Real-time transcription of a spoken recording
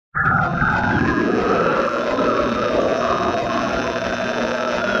Hi,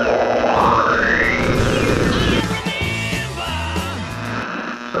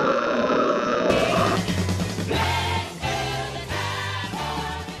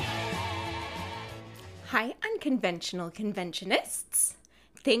 unconventional conventionists.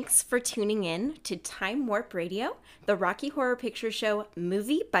 Thanks for tuning in to Time Warp Radio, the Rocky Horror Picture Show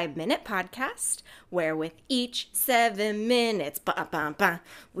Movie by Minute podcast, where with each 7 minutes,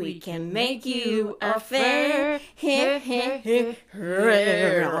 we can make you a fair.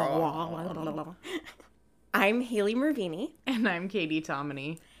 I'm Haley Mervini. And I'm Katie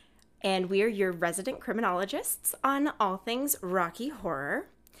Tomini. And we are your resident criminologists on all things Rocky Horror.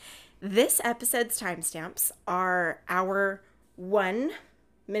 This episode's timestamps are our 1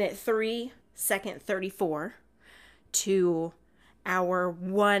 minute 3 second 34 to our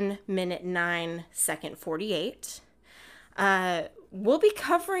 1 minute 9 second 48. We'll be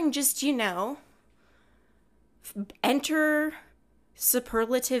covering just, enter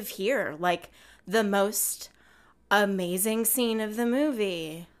superlative here, like the most amazing scene of the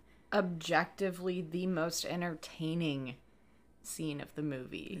movie. Objectively the most entertaining scene of the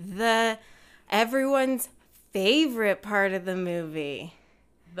movie. Everyone's favorite part of the movie.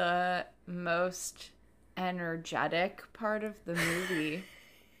 The most energetic part of the movie.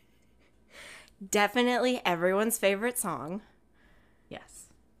 Definitely everyone's favorite song. Yes.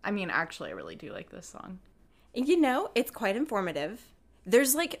 I mean, actually, I really do like this song. It's quite informative.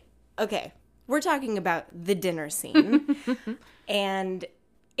 There's we're talking about the dinner scene. And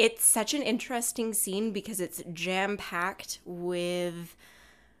it's such an interesting scene because it's jam-packed with,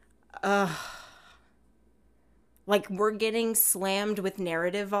 we're getting slammed with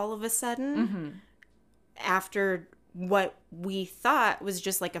narrative all of a sudden after what we thought was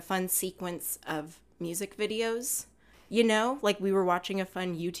just like a fun sequence of music videos. We were watching a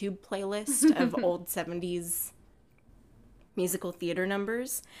fun YouTube playlist of old 70s musical theater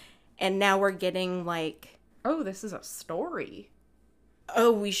numbers. And now we're getting oh, this is a story.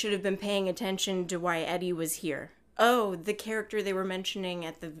 Oh, we should have been paying attention to why Eddie was here. Oh, the character they were mentioning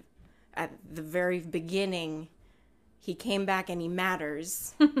at the very beginning, he came back and he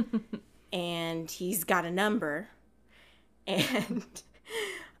matters. And he's got a number. And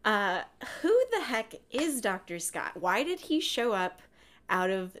who the heck is Dr. Scott? Why did he show up out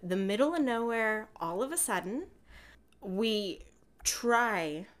of the middle of nowhere all of a sudden? We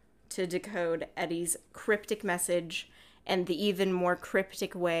try to decode Eddie's cryptic message and the even more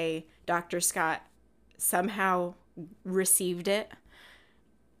cryptic way Dr. Scott somehow received it.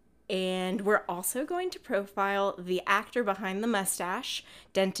 And we're also going to profile the actor behind the mustache,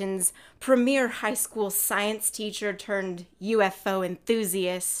 Denton's premier high school science teacher turned UFO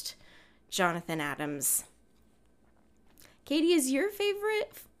enthusiast, Jonathan Adams. Katie, is your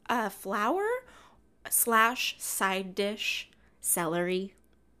favorite flower / side dish celery?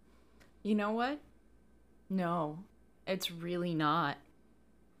 You know what? No. It's really not.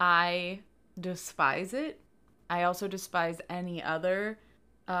 I despise it. I also despise any other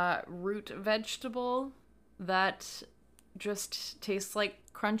root vegetable that just tastes like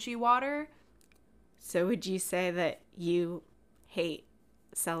crunchy water. So would you say that you hate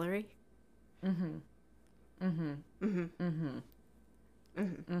celery? Mm-hmm. Mm-hmm. Mm-hmm.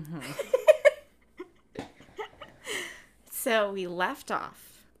 Mm-hmm. Mm-hmm. So we left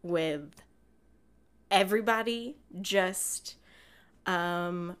off with everybody just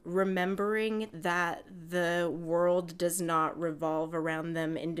remembering that the world does not revolve around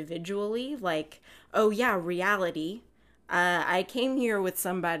them individually. Reality. I came here with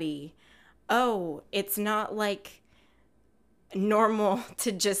somebody. Oh, it's not normal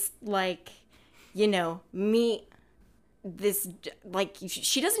to just meet this,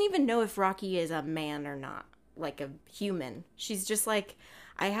 she doesn't even know if Rocky is a man or not, a human. She's just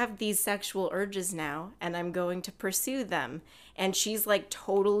I have these sexual urges now, and I'm going to pursue them. And she's,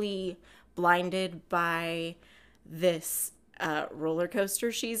 totally blinded by this roller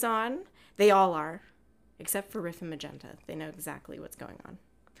coaster she's on. They all are, except for Riff and Magenta. They know exactly what's going on.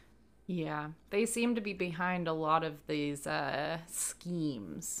 Yeah, they seem to be behind a lot of these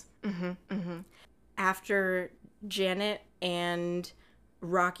schemes. Mm-hmm, mm-hmm. After Janet and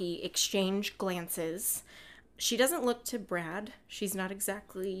Rocky exchange glances, she doesn't look to Brad. She's not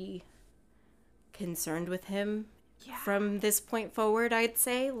exactly concerned with him from this point forward, I'd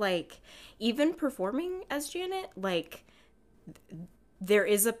say. Even performing as Janet, there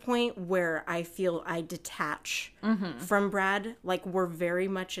is a point where I feel I detach from Brad. We're very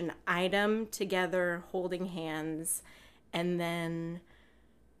much an item together, holding hands. And then,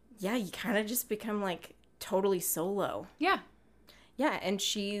 you kind of just become, totally solo. Yeah. Yeah, and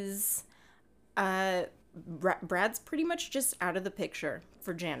she's Brad's pretty much just out of the picture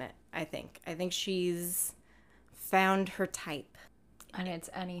for Janet, I think. I think she's found her type. And it's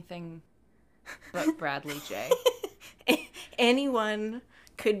anything but Bradley J. Anyone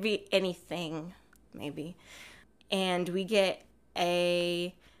could be anything, maybe. And we get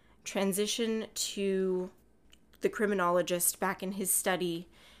a transition to the criminologist back in his study.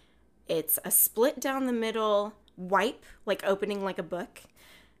 It's a split down the middle wipe, like opening like a book.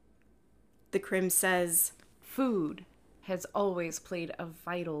 The crim says, Food has always played a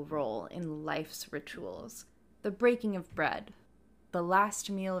vital role in life's rituals. The breaking of bread, the last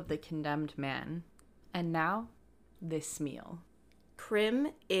meal of the condemned man, and now this meal. Crim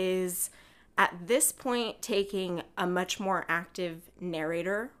is at this point taking a much more active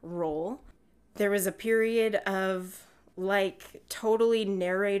narrator role. There was a period of like totally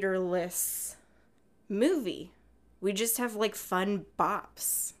narratorless movie. We just have like fun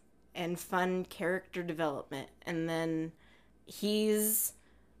bops and fun character development. And then he's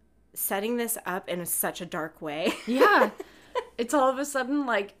setting this up in such a dark way. Yeah. It's all of a sudden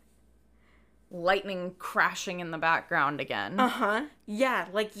like lightning crashing in the background again. Uh-huh. Yeah,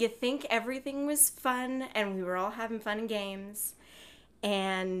 like you think everything was fun and we were all having fun and games.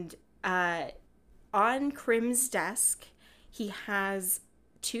 And on Crim's desk, he has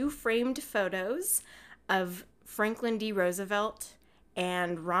 2 framed photos of Franklin D. Roosevelt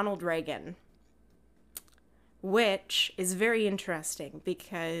and Ronald Reagan, which is very interesting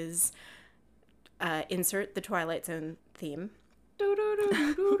because insert the Twilight Zone theme.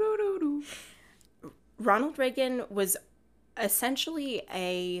 Ronald Reagan was essentially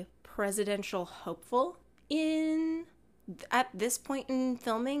a presidential hopeful at this point in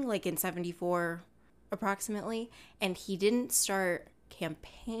filming, like in 1974 approximately, and he didn't start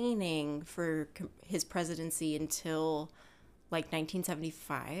campaigning for his presidency until like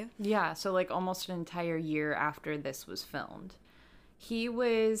 1975. Yeah, so like almost an entire year after this was filmed. He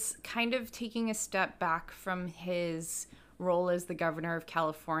was kind of taking a step back from his role as the governor of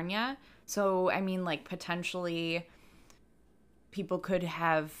California. So, I mean, like, potentially people could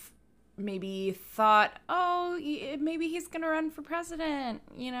have maybe thought, oh, maybe he's going to run for president.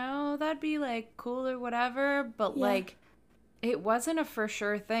 You know, that'd be, like, cool or whatever. But, Yeah. like, it wasn't a for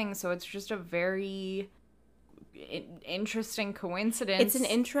sure thing. So it's just a very interesting coincidence. It's an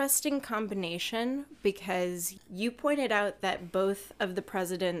interesting combination because you pointed out that both of the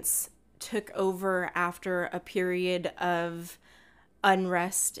presidents took over after a period of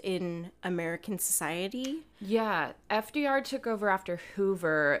unrest in American society. Yeah, FDR took over after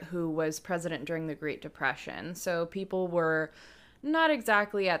Hoover, who was president during the Great Depression. So people were not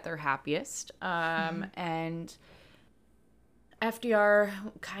exactly at their happiest. And FDR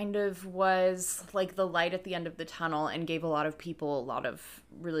kind of was like the light at the end of the tunnel and gave a lot of people a lot of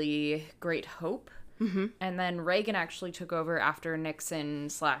really great hope. Mm-hmm. And then Reagan actually took over after Nixon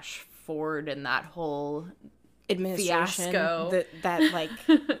 / Ford and that whole Administration, fiasco. that like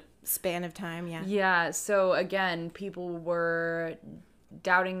span of time, yeah. Yeah, so again, people were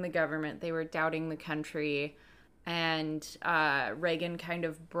doubting the government, they were doubting the country, and Reagan kind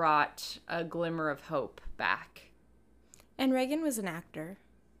of brought a glimmer of hope back. And Reagan was an actor.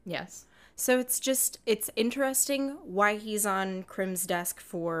 Yes. So it's interesting why he's on Crim's desk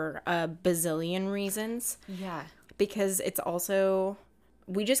for a bazillion reasons. Yeah. Because it's also,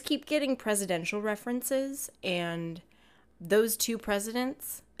 we just keep getting presidential references, and those 2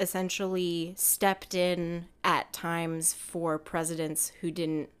 presidents essentially stepped in at times for presidents who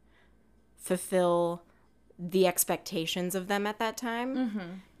didn't fulfill the expectations of them at that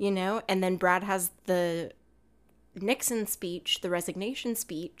time, you know? And then Brad has the Nixon speech, the resignation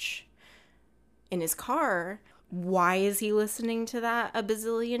speech, in his car. Why is he listening to that a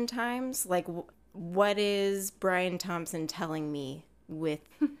bazillion times? Like, what is Brian Thompson telling me with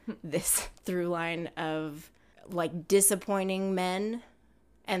this through line of like disappointing men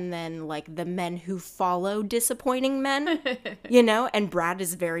and then like the men who follow disappointing men, you know? And Brad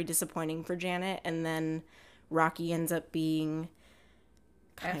is very disappointing for Janet, and then Rocky ends up being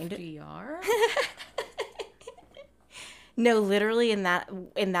kind FDR? No, literally in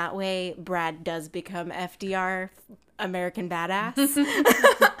that way, Brad does become FDR, American Badass.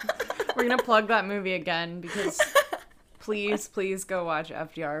 We're going to plug that movie again because please go watch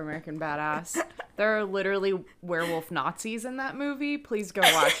FDR, American Badass. There are literally werewolf Nazis in that movie. Please go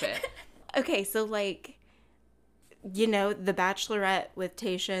watch it. Okay, so like, you know, The Bachelorette with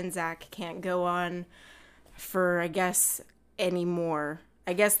Tayshia and Zach can't go on for, I guess, anymore.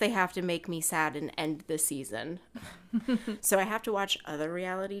 I guess they have to make me sad and end the season. So I have to watch other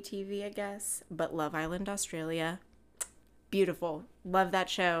reality TV, I guess. But Love Island Australia, beautiful. Love that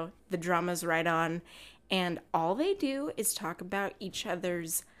show. The drama's right on. And all they do is talk about each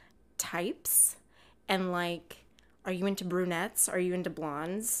other's types and like, are you into brunettes? Are you into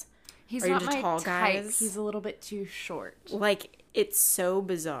blondes? He's Are you not into my tall type. guys? He's a little bit too short. Like, it's so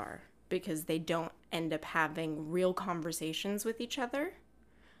bizarre because they don't end up having real conversations with each other.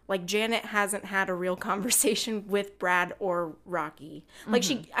 Like, Janet hasn't had a real conversation with Brad or Rocky. Like,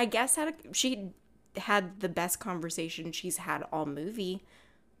 I guess, she had the best conversation she's had all movie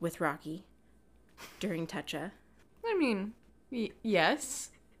with Rocky during Toucha. I mean, yes.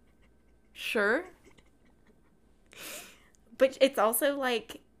 Sure. But it's also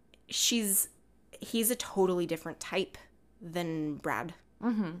like he's a totally different type than Brad.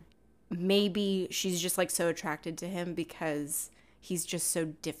 Mm-hmm. Maybe she's just like so attracted to him because he's just so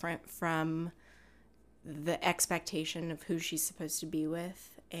different from the expectation of who she's supposed to be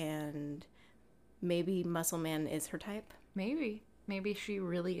with, and maybe Muscle Man is her type. Maybe she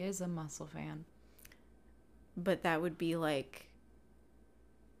really is a muscle fan. But that would be like,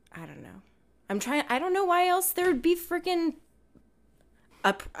 I don't know. I don't know why else there would be freaking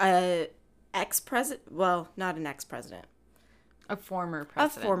a ex-president. Well, not an ex-president. A former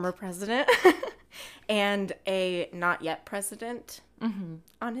president. A former president. And a not yet president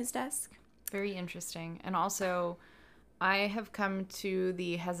on his desk. Very interesting. And also, I have come to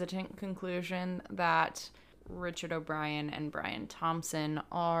the hesitant conclusion that Richard O'Brien and Brian Thompson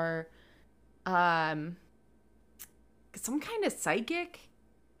are some kind of psychic.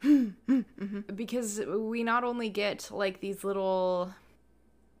 Because we not only get like these little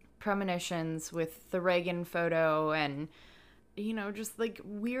premonitions with the Reagan photo and, you know, just like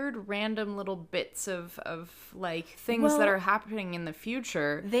weird random little bits of like things that are happening in the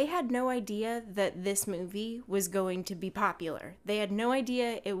future. They had no idea that this movie was going to be popular. They had no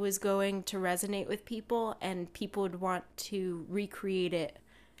idea it was going to resonate with people and people would want to recreate it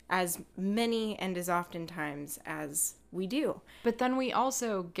as many and as often times as we do. But then we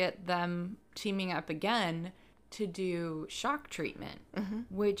also get them teaming up again to do Shock Treatment,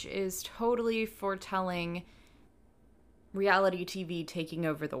 which is totally foretelling reality TV taking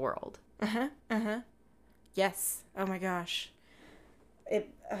over the world. Yes. Oh my gosh. I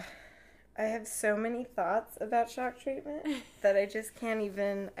have so many thoughts about Shock Treatment that I just can't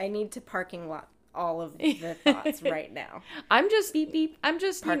even. I need to parking lot all of the thoughts right now. I'm just Beep, beep. I'm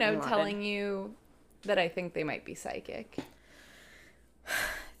just, you know, Parking telling you that I think they might be psychic.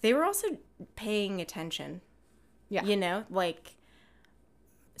 They were also paying attention. Yeah. You know, like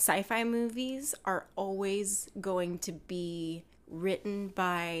sci-fi movies are always going to be written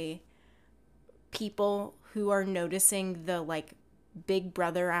by people who are noticing the like big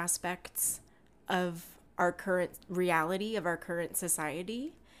brother aspects of our current reality, of our current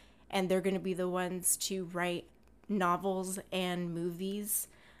society. And they're going to be the ones to write novels and movies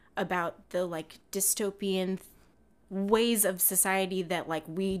about the like dystopian ways of society that like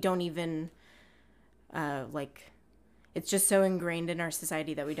we don't even like, it's just so ingrained in our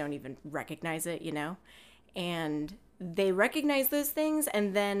society that we don't even recognize it, you know? And they recognize those things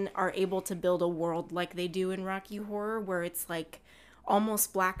and then are able to build a world like they do in Rocky Horror, where it's like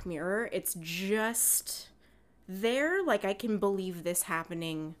almost Black Mirror. It's just there. Like, I can believe this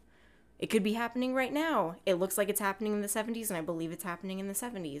happening. It could be happening right now. It looks like it's happening in the 70s, and I believe it's happening in the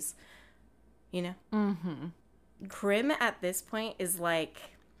 70s. You know? Mm-hmm. Krim at this point is like,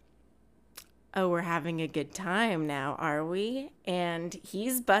 oh, we're having a good time now, are we? And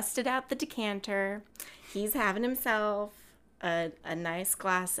he's busted out the decanter. He's having himself a nice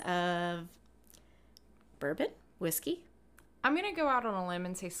glass of bourbon, whiskey. I'm going to go out on a limb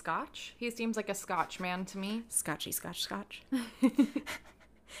and say scotch. He seems like a scotch man to me. Scotchy, scotch.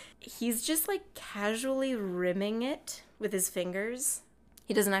 He's just like casually rimming it with his fingers.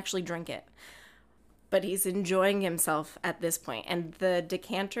 He doesn't actually drink it, but he's enjoying himself at this point. And the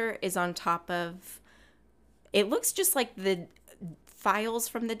decanter is on top of, it looks just like the files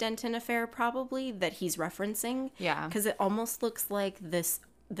from the Denton affair probably that he's referencing. Yeah. Because it almost looks like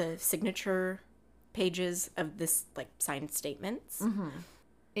the signature pages of this like signed statements. Mm-hmm.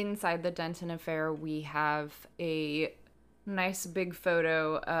 Inside the Denton affair, we have a nice big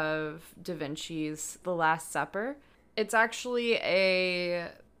photo of Da Vinci's The Last Supper. It's actually a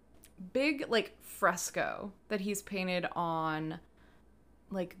big like fresco that he's painted on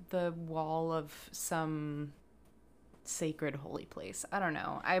like the wall of some sacred holy place. I don't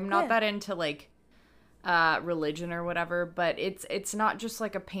know. I'm not that into like religion or whatever, but it's not just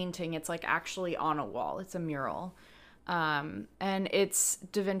like a painting. It's like actually on a wall. It's a mural. And it's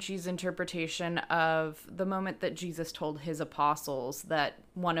Da Vinci's interpretation of the moment that Jesus told his apostles that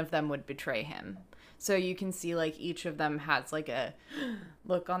one of them would betray him. So you can see, like, each of them has, like, a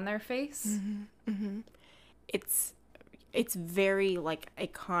look on their face. It's very, like,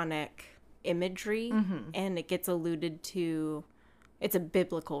 iconic imagery, and it gets alluded to. It's a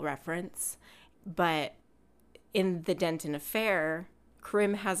biblical reference, but in the Denton affair,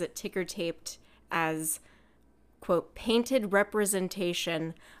 Krim has it ticker taped as, quote, painted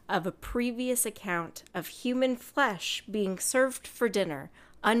representation of a previous account of human flesh being served for dinner,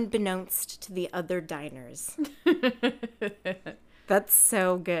 unbeknownst to the other diners. That's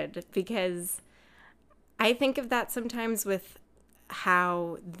so good, because I think of that sometimes with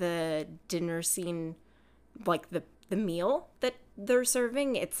how the dinner scene, like the meal that they're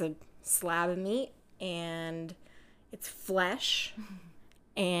serving, it's a slab of meat and it's flesh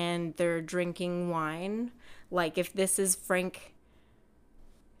and they're drinking wine. Like, if this is Frank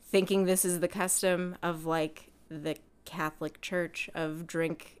thinking this is the custom of, like, the Catholic Church of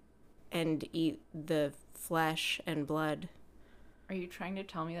drink and eat the flesh and blood. Are you trying to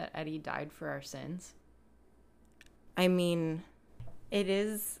tell me that Eddie died for our sins? I mean, it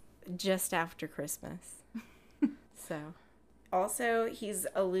is just after Christmas. So, also, he's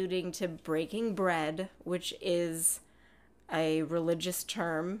alluding to breaking bread, which is a religious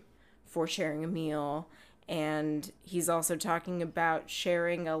term for sharing a meal. And he's also talking about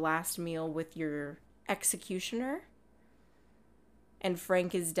sharing a last meal with your executioner. And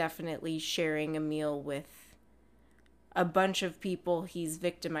Frank is definitely sharing a meal with a bunch of people he's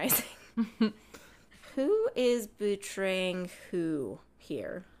victimizing. Who is betraying who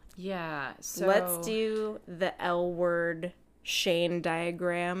here? Yeah, so... Let's do the L word Shane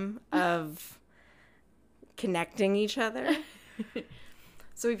diagram of connecting each other.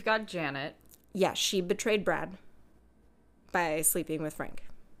 So we've got Janet. Yeah, she betrayed Brad by sleeping with Frank.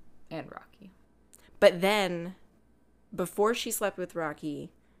 And Rocky. But then, before she slept with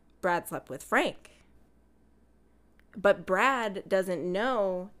Rocky, Brad slept with Frank. But Brad doesn't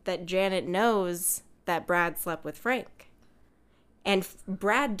know that Janet knows that Brad slept with Frank. And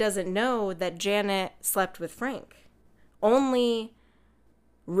Brad doesn't know that Janet slept with Frank. Only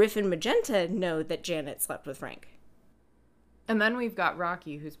Riff and Magenta know that Janet slept with Frank. And then we've got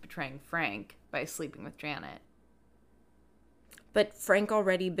Rocky, who's betraying Frank by sleeping with Janet. But Frank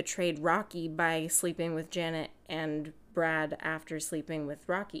already betrayed Rocky by sleeping with Janet and Brad after sleeping with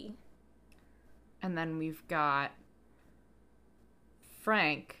Rocky. And then we've got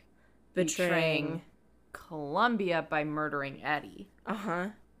Frank Betraying Columbia by murdering Eddie.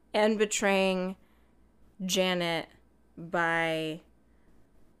 And betraying Janet by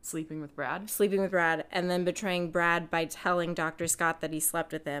Sleeping with Brad. sleeping with Brad, and then betraying Brad by telling Dr. Scott that he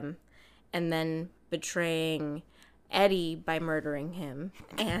slept with him, and then betraying Eddie by murdering him,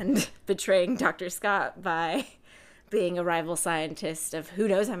 and betraying Dr. Scott by being a rival scientist of who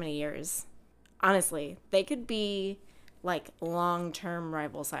knows how many years. Honestly, they could be, like, long-term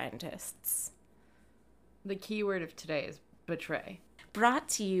rival scientists. The key word of today is betray. Brought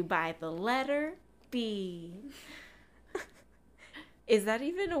to you by the letter B. Is that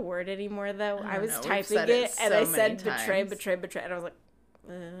even a word anymore, though? I was typing it, and I said betray, betray, betray, and I was like,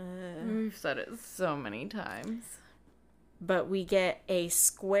 We've said it so many times. But we get a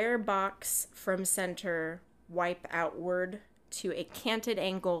square box from center, wipe outward to a canted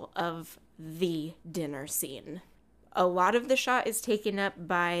angle of the dinner scene. A lot of the shot is taken up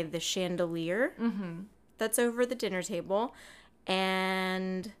by the chandelier that's over the dinner table,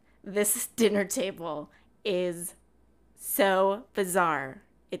 and this dinner table is so bizarre.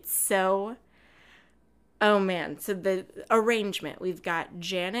 It's so... Oh, man. So the arrangement, we've got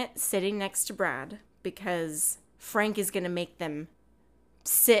Janet sitting next to Brad because Frank is going to make them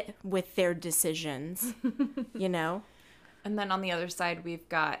sit with their decisions, you know? And then on the other side, we've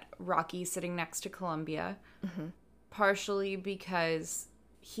got Rocky sitting next to Columbia, partially because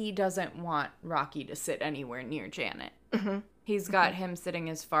he doesn't want Rocky to sit anywhere near Janet. He's got him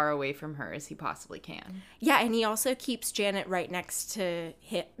sitting as far away from her as he possibly can. Yeah, and he also keeps Janet right next to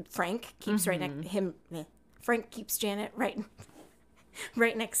him. Frank keeps Frank keeps Janet right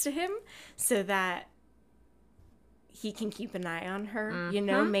next to him so that he can keep an eye on her, you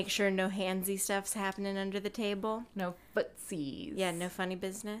know, make sure no handsy stuff's happening under the table. No footsies. Yeah, no funny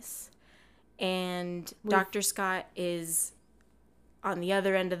business. And Dr. Scott is on the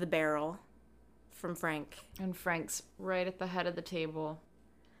other end of the barrel from Frank. And Frank's right at the head of the table.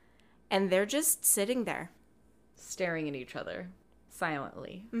 And they're just sitting there. Staring at each other.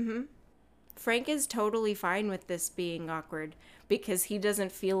 Silently. Frank is totally fine with this being awkward because he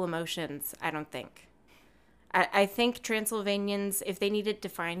doesn't feel emotions, I don't think. I think Transylvanians, if they need it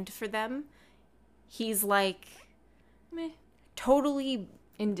defined for them, he's like... Meh. Totally...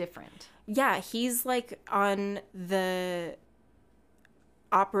 Indifferent. Yeah, he's like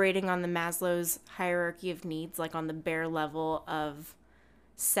operating on the Maslow's hierarchy of needs, like on the bare level of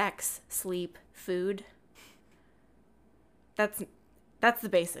sex, sleep, food. That's the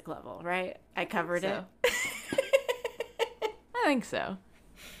basic level, right? I covered it. I think so.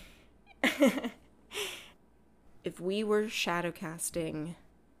 If we were shadow casting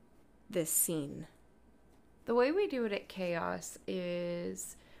this scene, the way we do it at Chaos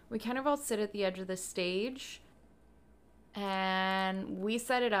is we kind of all sit at the edge of the stage and we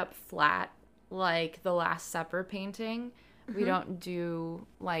set it up flat like the Last Supper painting. We don't do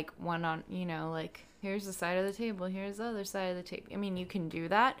like one on, like here's the side of the table, here's the other side of the table. I mean, you can do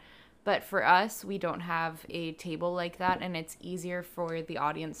that, but for us, we don't have a table like that, and it's easier for the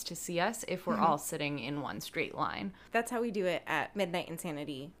audience to see us if we're all sitting in one straight line. That's how we do it at Midnight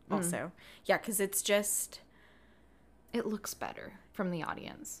Insanity also. Yeah, because it's just... It looks better from the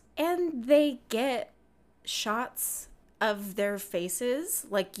audience. And they get shots of their faces.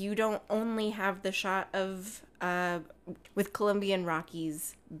 Like, you don't only have the shot of... with Columbia and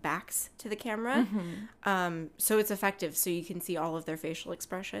Rocky's backs to the camera. So it's effective, so you can see all of their facial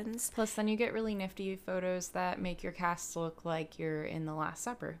expressions. Plus, then you get really nifty photos that make your cast look like you're in the Last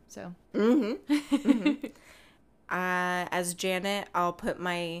Supper. So, as Janet, I'll put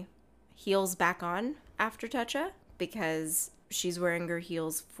my heels back on after Toucha because she's wearing her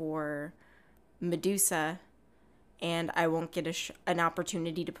heels for Medusa, and I won't get an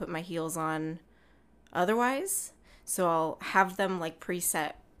opportunity to put my heels on otherwise. So I'll have them like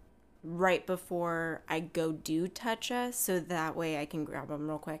preset right before I go do Toucha, so that way I can grab them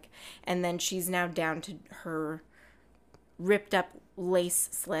real quick. And then she's now down to her ripped up lace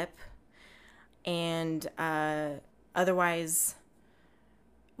slip, and otherwise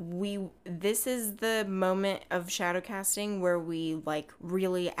this is the moment of shadow casting where we like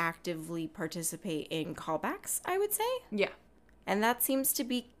really actively participate in callbacks, I would say. Yeah. And that seems to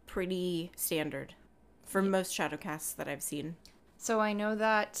be pretty standard for most shadow casts that I've seen. So I know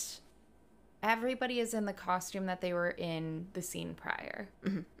that everybody is in the costume that they were in the scene prior.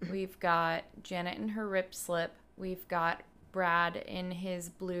 We've got Janet in her rip slip. We've got Brad in his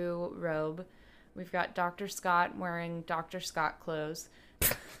blue robe. We've got Dr. Scott wearing Dr. Scott clothes.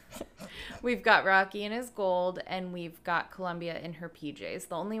 We've got Rocky in his gold, and we've got Columbia in her PJs.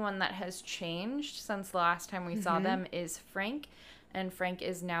 The only one that has changed since the last time we saw them is Frank, and Frank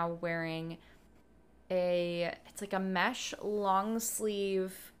is now wearing it's like a mesh long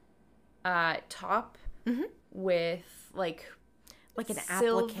sleeve top with like an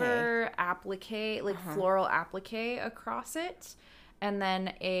silver applique, like floral applique across it, and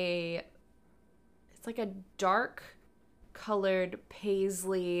then it's like a dark colored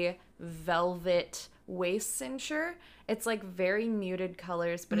paisley velvet waist cincher. It's like very muted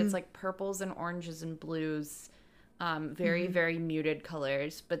colors, but it's like purples and oranges and blues. Very, very muted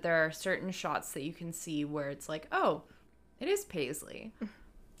colors, but there are certain shots that you can see where it's like, oh, it is paisley.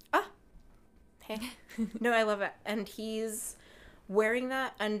 Hey. No, I love it. And he's wearing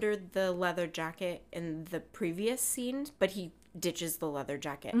that under the leather jacket in the previous scene, but he ditches the leather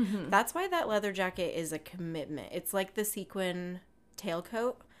jacket. That's why that leather jacket is a commitment. It's like the sequin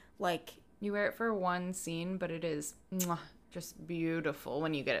tailcoat. Like, you wear it for one scene, but it is just beautiful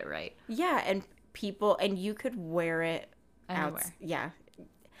when you get it right. Yeah, and you could wear it anywhere. Yeah.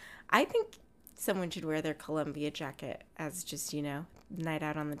 I think someone should wear their Columbia jacket as just, night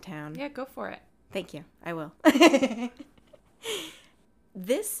out on the town. Yeah, go for it. Thank you. I will.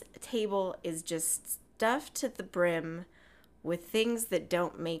 This table is just stuffed to the brim with things that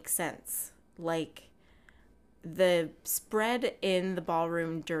don't make sense. Like the spread in the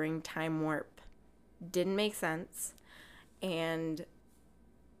ballroom during Time Warp didn't make sense. And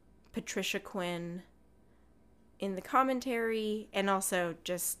Patricia Quinn in the commentary, and also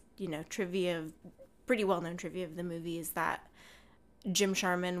just, pretty well-known trivia of the movie is that Jim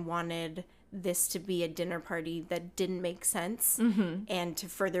Sharman wanted this to be a dinner party that didn't make sense, and to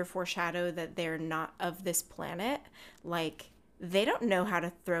further foreshadow that they're not of this planet. Like, they don't know how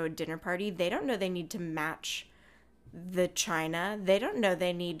to throw a dinner party. They don't know they need to match the china. They don't know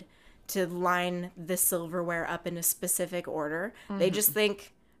they need to line the silverware up in a specific order. They just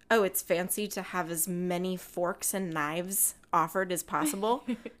think, oh, it's fancy to have as many forks and knives offered as possible.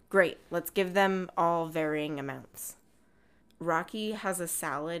 Great, let's give them all varying amounts. Rocky has a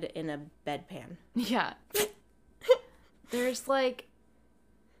salad in a bedpan. Yeah. There's like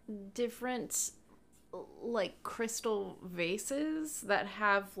different like crystal vases that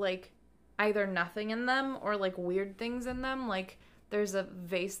have like either nothing in them or like weird things in them. Like There's a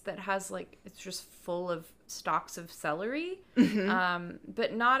vase that has like, it's just full of stalks of celery,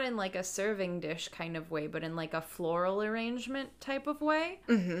 but not in like a serving dish kind of way, but in like a floral arrangement type of way.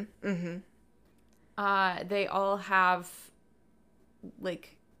 They all have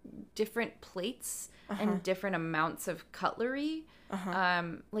like different plates and different amounts of cutlery.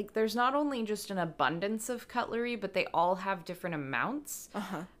 Like there's not only just an abundance of cutlery, but they all have different amounts.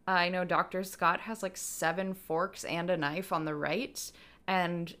 I know Dr. Scott has like 7 forks and a knife on the right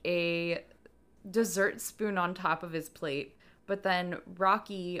and a dessert spoon on top of his plate. But then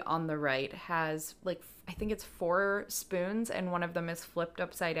Rocky on the right has like, I think it's 4 spoons and one of them is flipped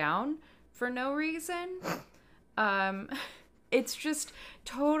upside down for no reason. It's just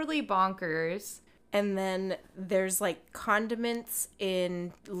totally bonkers. And then there's like condiments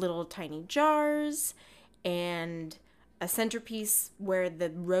in little tiny jars and a centerpiece where the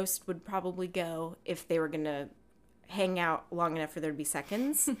roast would probably go if they were going to hang out long enough for there to be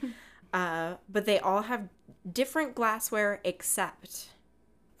seconds. But they all have different glassware except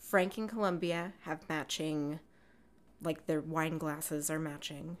Frank and Columbia have matching, like their wine glasses are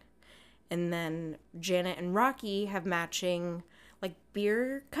matching. And then Janet and Rocky have matching like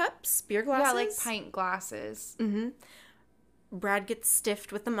beer cups, beer glasses. Yeah, like pint glasses. Brad gets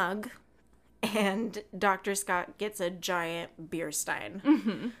stiffed with a mug, and Dr. Scott gets a giant beer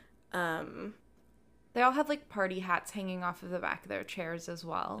stein. They all have like party hats hanging off of the back of their chairs as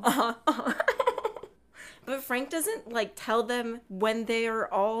well. But Frank doesn't like tell them when they are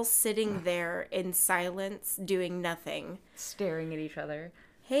all sitting there in silence doing nothing. Staring at each other.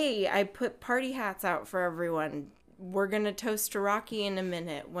 Hey, I put party hats out for everyone. We're going to toast to Rocky in a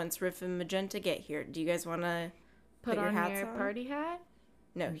minute once Riff and Magenta get here. Do you guys want to put your hats your on? Party hat?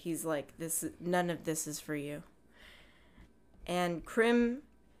 No, he's like, none of this is for you. And Krim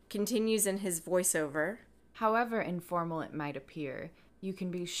continues in his voiceover. However informal it might appear, you can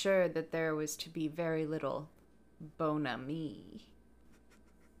be sure that there was to be very little bon ami.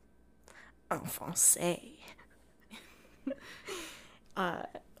 En français.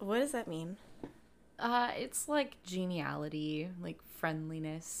 What does that mean? It's like geniality, like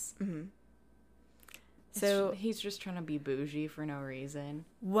friendliness. So he's just trying to be bougie for no reason.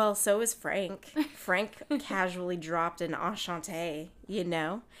 Well, so is Frank. Frank casually dropped an enchanté, you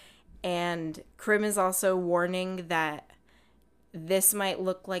know? And Krim is also warning that this might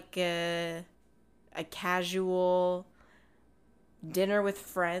look like a casual dinner with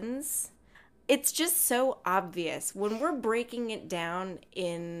friends. It's just so obvious. When we're breaking it down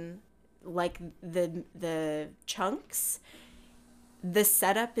in like the chunks, the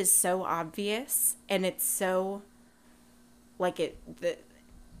setup is so obvious and it's so like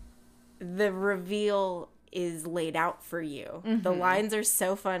the reveal is laid out for you. The lines are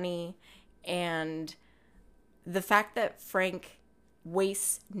so funny, and the fact that Frank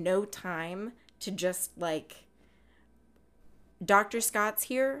wastes no time to just like, Dr. Scott's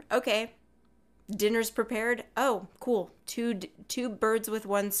here, okay, dinner's prepared, oh cool, two birds with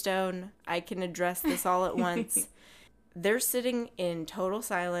one stone, I can address this all at once. They're sitting in total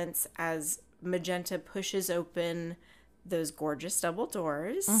silence as Magenta pushes open those gorgeous double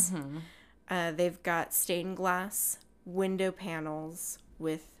doors. They've got stained glass window panels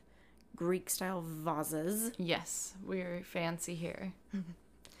with Greek-style vases. Yes, we're fancy here.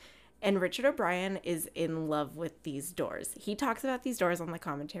 And Richard O'Brien is in love with these doors. He talks about these doors on the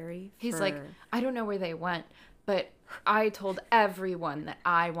commentary. He's like, I don't know where they went, but I told everyone that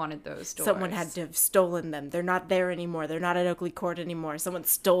I wanted those doors. Someone had to have stolen them. They're not there anymore. They're not at Oakley Court anymore. Someone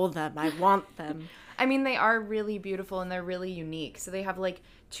stole them. I want them. I mean, they are really beautiful and they're really unique. So they have like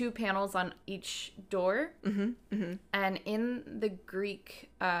 2 panels on each door. And in the Greek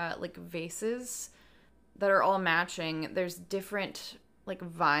like vases that are all matching, there's different like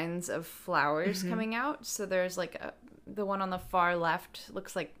vines of flowers coming out. So there's like the one on the far left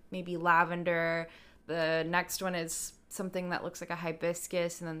looks like maybe lavender. The next one is something that looks like a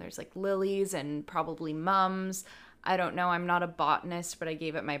hibiscus, and then there's like lilies and probably mums. I don't know. I'm not a botanist, but I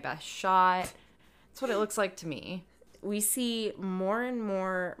gave it my best shot. That's what it looks like to me. We see more and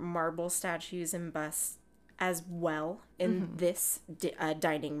more marble statues and busts as well in this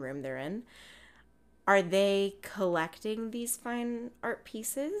dining room they're in. Are they collecting these fine art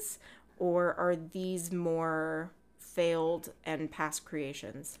pieces, or are these more failed and past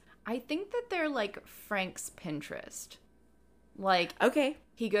creations? I think that they're like Frank's Pinterest. Like, okay,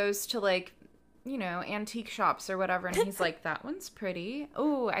 he goes to like, you know, antique shops or whatever, and he's like, that one's pretty.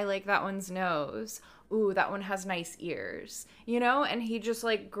 Ooh, I like that one's nose. Ooh, that one has nice ears. You know, and he just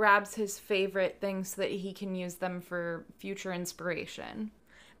like grabs his favorite things so that he can use them for future inspiration.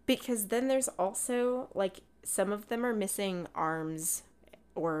 Because then there's also, like, some of them are missing arms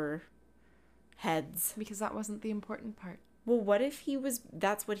or heads. Because that wasn't the important part. Well, what if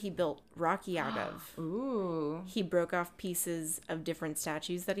that's what he built Rocky out of? Ooh. He broke off pieces of different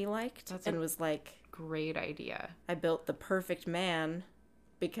statues that he liked and was like, great idea. I built the perfect man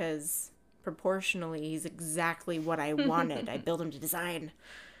because proportionally he's exactly what I wanted. I built him to design.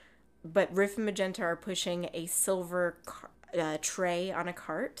 But Riff and Magenta are pushing a silver tray on a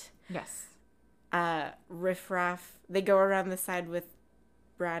cart. Yes. Riff Raff, they go around the side with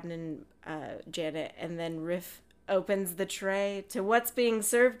Brad and Janet, and then Riff opens the tray to what's being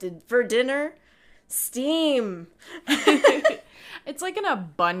served for dinner. Steam. It's like an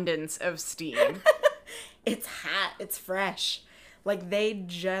abundance of steam. It's hot. It's fresh. Like, they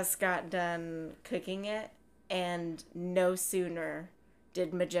just got done cooking it, and no sooner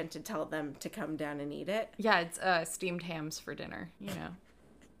did Magenta tell them to come down and eat it. Yeah, it's steamed hams for dinner, you know.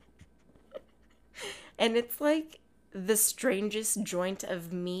 And it's like the strangest joint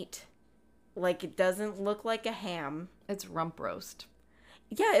of meat. Like, it doesn't look like a ham. It's rump roast.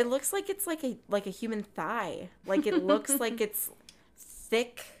 Yeah, it looks like it's like a human thigh. Like, it looks like it's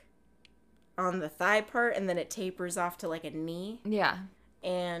thick on the thigh part, and then it tapers off to like a knee. Yeah.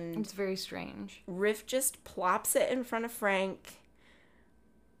 And It's very strange. Riff just plops it in front of Frank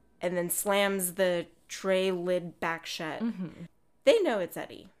and then slams the tray lid back shut. Mm-hmm. They know it's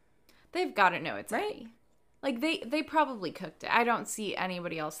Eddie. They've got to know it's Right? Eddie. Like, they probably cooked it. I don't see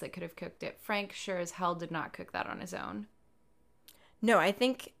anybody else that could have cooked it. Frank sure as hell did not cook that on his own. No, I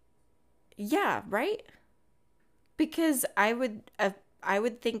think, yeah, right? Because I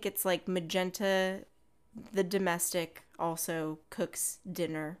would think it's like Magenta, the domestic, also cooks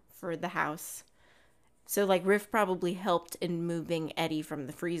dinner for the house. So, like, Riff probably helped in moving Eddie from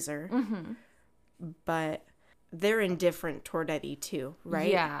the freezer. Mm-hmm. But they're indifferent toward Eddie, too,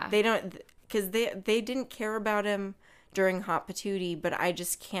 right? Yeah. They don't, because they didn't care about him during Hot Patootie, but I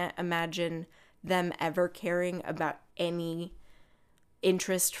just can't imagine them ever caring about any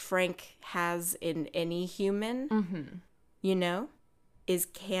interest Frank has in any human. Mm-hmm. You know? Is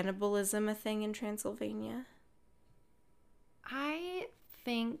cannibalism a thing in Transylvania? I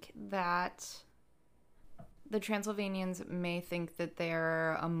think that the Transylvanians may think that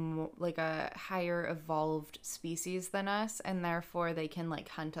they're like a higher evolved species than us, and therefore they can like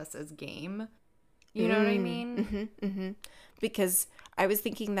hunt us as game. You know what I mean? Mm-hmm, mm-hmm. Because I was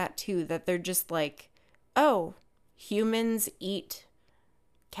thinking that too, that they're just like, oh, humans eat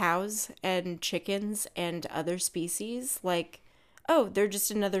cows and chickens and other species. Like, oh, they're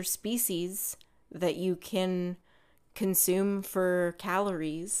just another species that you can consume for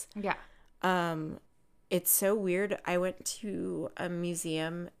calories. Yeah. It's so weird. I went to a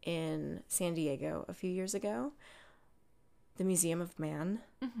museum in San Diego a few years ago, the Museum of Man,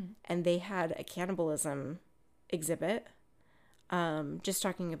 and they had a cannibalism exhibit, just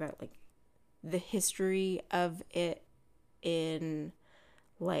talking about like the history of it in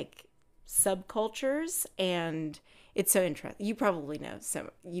like subcultures, and it's so interesting. You probably know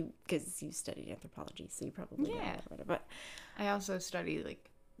because you studied anthropology, so you probably know about it. But I also study like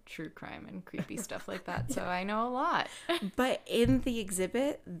true crime and creepy stuff like that, so I know a lot. But in the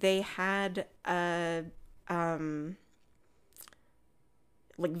exhibit, they had a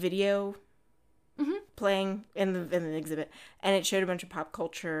like video playing in the exhibit, and it showed a bunch of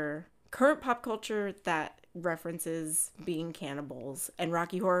current pop culture that references being cannibals, and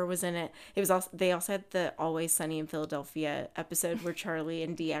Rocky Horror was in it. It was also, they also had the Always Sunny in Philadelphia episode where Charlie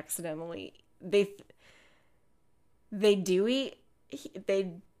and Dee accidentally they do eat.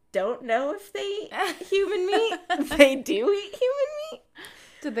 They don't know if they eat human meat. They do eat human meat.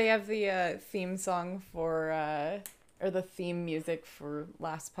 Did they have the theme song for or the theme music for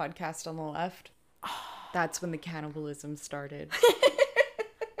last podcast on the left? That's when the cannibalism started.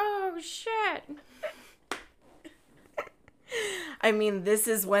 Oh shit. I mean, this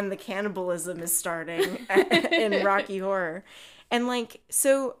is when the cannibalism is starting in Rocky Horror. And like,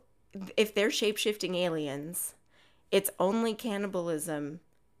 so if they're shape-shifting aliens, it's only cannibalism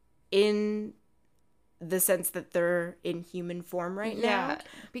in the sense that they're in human form right now.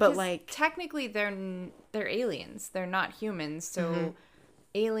 Because but like, technically they're aliens. They're not humans. So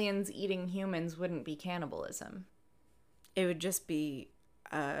aliens eating humans wouldn't be cannibalism. it would just be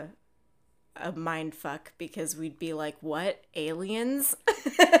a mind fuck, because we'd be like, what? Aliens?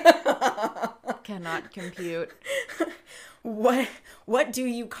 Cannot compute. What do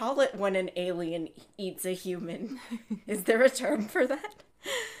you call it when an alien eats a human? Is there a term for that?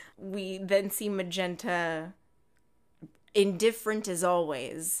 We then see Magenta, indifferent as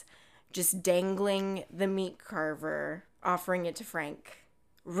always, just dangling the meat carver, offering it to Frank.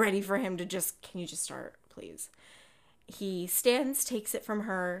 ready for him to just, can you just start, please? He stands, takes it from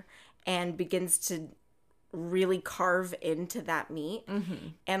her, and begins to really carve into that meat.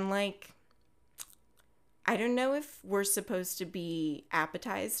 And, like, I don't know if we're supposed to be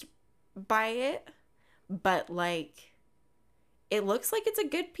appetized by it, but, like, it looks like it's a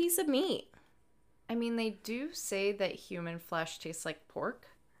good piece of meat. I mean, they do say that human flesh tastes like pork.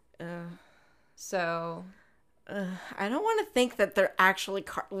 So... I don't want to think that they're actually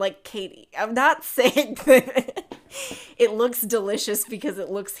like, Katie, I'm not saying that it looks delicious because it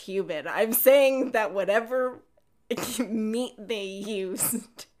looks human. I'm saying that whatever meat they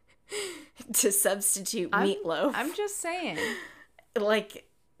used to substitute meatloaf, I'm just saying, like,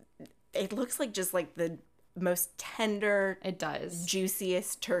 it looks like just like the most tender, it does,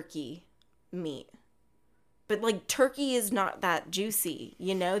 juiciest turkey meat. But, like, turkey is not that juicy,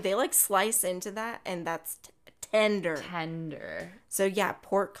 you know? They, like, slice into that, and that's tender. So, yeah,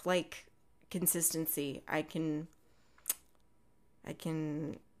 pork-like consistency. I can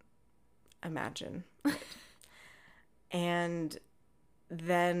imagine. And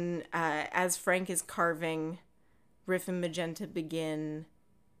then, as Frank is carving, Riff and Magenta begin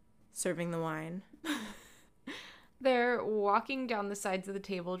serving the wine. They're walking down the sides of the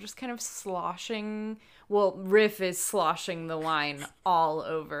table, just kind of sloshing. Well, Riff is sloshing the wine all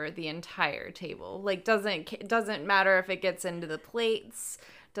over the entire table. Like, doesn't matter if it gets into the plates.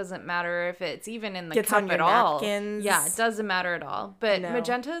 Doesn't matter if it's even in the gets cup on your at all. Napkins. Yeah, it doesn't matter at all. But No.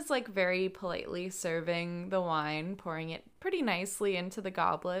 Magenta is, like, very politely serving the wine, pouring it pretty nicely into the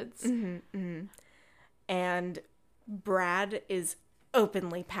goblets. And Brad is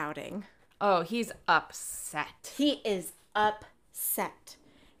openly pouting. Oh, he's upset. He is upset.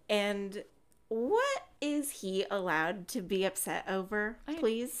 And what is he allowed to be upset over,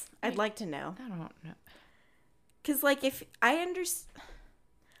 please? I'd like to know. I don't know. Because, like, if I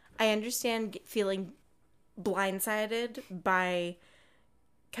understand feeling blindsided by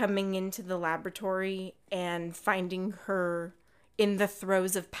coming into the laboratory and finding her in the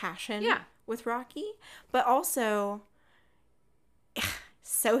throes of passion with Rocky, but also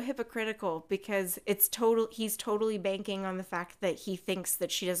so hypocritical because he's totally banking on the fact that he thinks that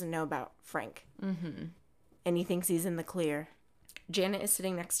she doesn't know about Frank. And he thinks he's in the clear. Janet is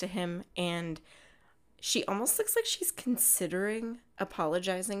sitting next to him, and she almost looks like she's considering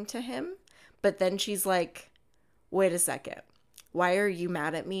apologizing to him, but then she's like, wait a second. Why are you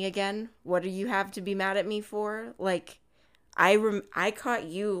mad at me again? What do you have to be mad at me for? Like, I caught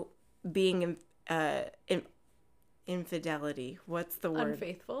you being infidelity. What's the word?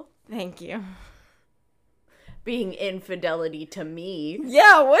 Unfaithful. Thank you. Being infidelity to me.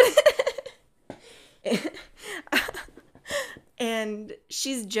 Yeah, what? And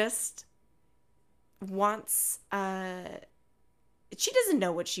she's just wants, she doesn't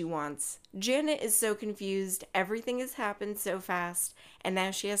know what she wants. Janet is so confused. Everything has happened so fast. And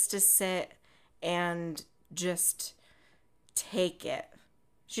now she has to sit and just take it.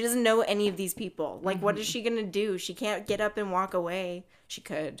 She doesn't know any of these people. Like, what is she going to do? She can't get up and walk away. She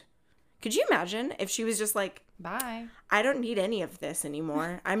could. Could you imagine if she was just like, bye. I don't need any of this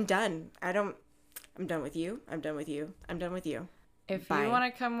anymore. I'm done. I'm done with you. I'm done with you. I'm done with you. If Bye. you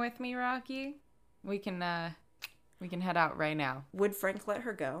want to come with me, Rocky, we can head out right now. Would Frank let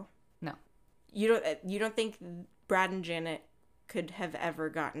her go? No. You don't think Brad and Janet could have ever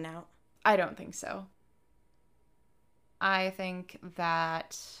gotten out? I don't think so. I think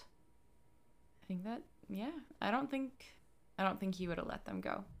that yeah. I don't think he would have let them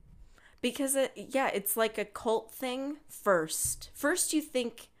go. Because it's like a cult thing first. First you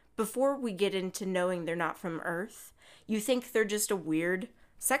think, before we get into knowing they're not from Earth, you think they're just a weird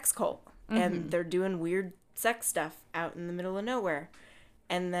sex cult. And they're doing weird sex stuff out in the middle of nowhere.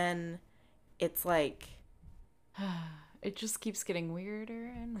 And then it's like... it just keeps getting weirder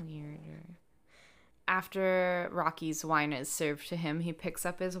and weirder. After Rocky's wine is served to him, he picks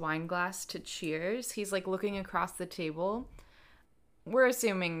up his wine glass to cheers. He's like looking across the table. We're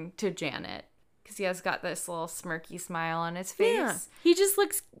assuming to Janet, because he has got this little smirky smile on his face. Yeah. He just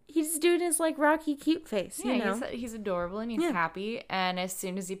looks, he's doing his like Rocky cute face, Yeah, you know? he's adorable and he's happy. And as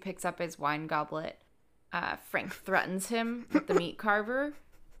soon as he picks up his wine goblet, Frank threatens him with the meat carver.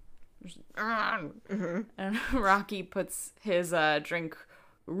 And Rocky puts his drink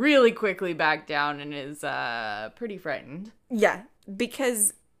really quickly back down and is pretty frightened. Yeah,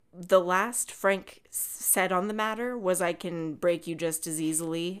 because the last Frank said on the matter was, I can break you just as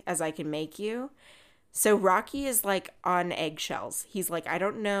easily as I can make you. So Rocky is like on eggshells. He's like, I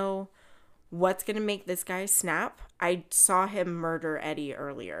don't know what's going to make this guy snap. I saw him murder Eddie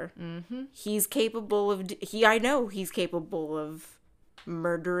earlier. He's capable of, I know he's capable of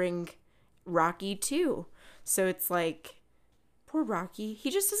murdering Rocky too. So it's like, poor Rocky. He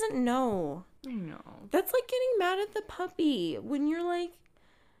just doesn't know. I know. That's like getting mad at the puppy when you're like,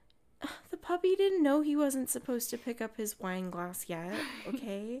 the puppy didn't know he wasn't supposed to pick up his wine glass yet,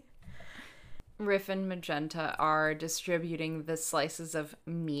 okay? Riff and Magenta are distributing the slices of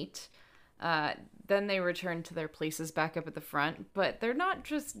meat. Then they return to their places back up at the front, but they're not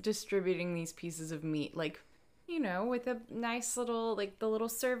just distributing these pieces of meat, like, you know, with a nice little, like, the little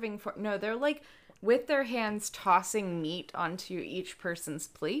serving fork. No, they're, like, with their hands tossing meat onto each person's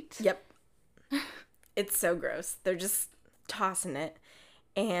plate. Yep. It's so gross. They're just tossing it.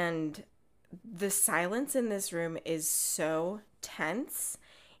 And the silence in this room is so tense.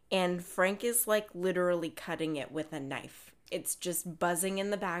 And Frank is, like, literally cutting it with a knife. It's just buzzing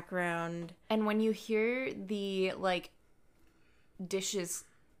in the background. And when you hear the, like, dishes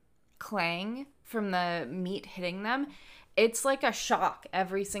clang from the meat hitting them, it's like a shock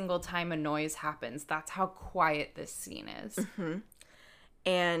every single time a noise happens. That's how quiet this scene is. Mm-hmm.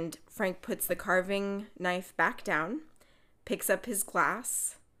 And Frank puts the carving knife back down, picks up his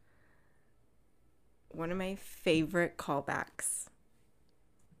glass. One of my favorite callbacks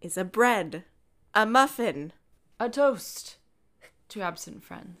is a bread, a muffin, a toast to absent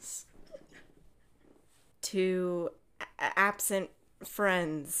friends. To absent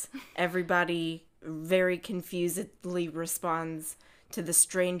friends. Everybody very confusedly responds to the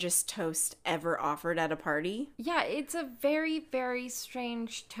strangest toast ever offered at a party. Yeah, it's a very, very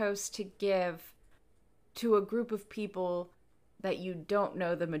strange toast to give to a group of people that you don't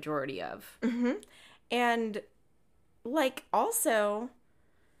know the majority of. Mm-hmm. And, like, also,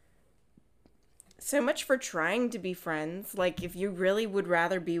 so much for trying to be friends. Like, if you really would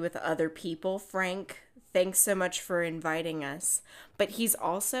rather be with other people, Frank, thanks so much for inviting us. But he's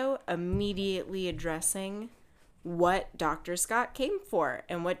also immediately addressing what Dr. Scott came for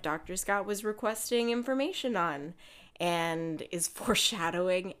and what Dr. Scott was requesting information on, and is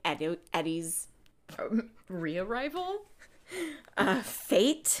foreshadowing Eddie's re-arrival?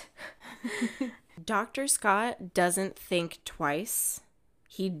 Fate. Dr. Scott doesn't think twice.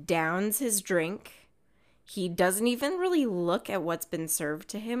 He downs his drink. He doesn't even really look at what's been served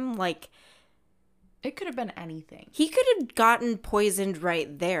to him. Like, it could have been anything. He could have gotten poisoned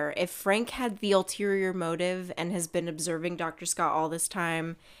right there. If Frank had the ulterior motive and has been observing Dr. Scott all this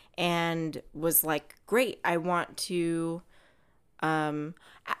time and was like, great, I want to...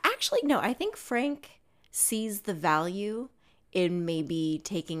 Actually, no, I think Frank sees the value in maybe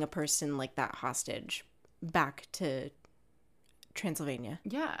taking a person like that hostage back to Transylvania.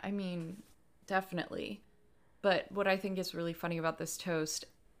 Yeah, I mean, definitely. But what I think is really funny about this toast,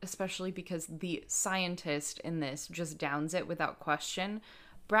 especially because the scientist in this just downs it without question,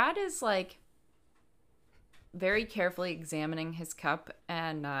 Brad is like very carefully examining his cup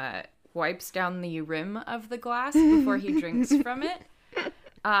and wipes down the rim of the glass before he drinks from it,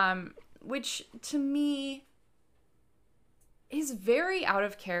 which to me is very out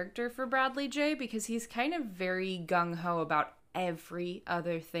of character for Bradley J, because he's kind of very gung-ho about every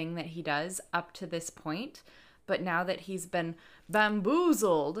other thing that he does up to this point. But now that he's been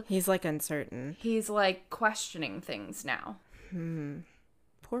bamboozled, he's like uncertain. He's like questioning things now.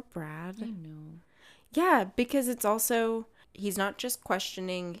 Poor Brad. I know. Yeah, because it's also, he's not just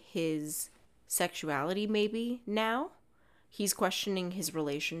questioning his sexuality maybe now. He's questioning his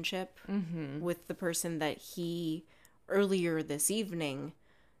relationship with the person that he earlier this evening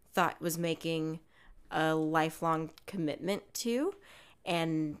thought was making a lifelong commitment to.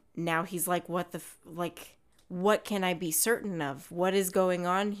 And now he's like, what can I be certain of? What is going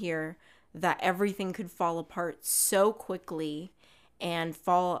on here that everything could fall apart so quickly and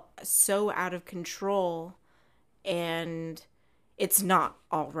fall so out of control? And it's not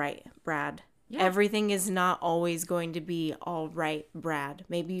all right, Brad. Yeah. Everything is not always going to be all right, Brad.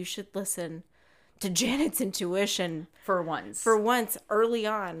 Maybe you should listen to Janet's intuition. For once. For once, early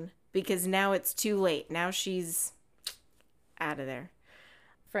on, because now it's too late. Now she's out of there.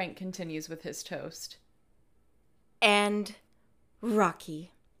 Frank continues with his toast. And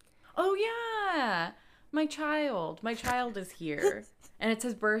Rocky. Oh, yeah. My child is here. And it's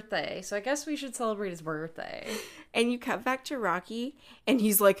his birthday. So I guess we should celebrate his birthday. And you cut back to Rocky, and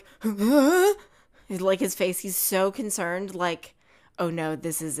he's like, huh? Like his face, he's so concerned, like, oh no,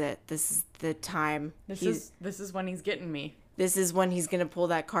 this is it. This is the time. This is when he's getting me. This is when he's going to pull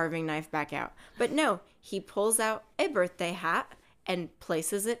that carving knife back out. But no, he pulls out a birthday hat and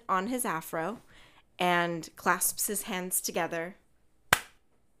places it on his afro and clasps his hands together.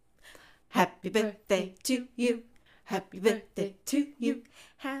 Happy birthday to you. Happy birthday to you.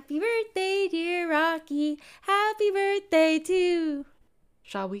 Happy birthday, dear Rocky. Happy birthday to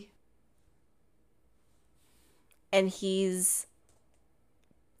Shall we? And he's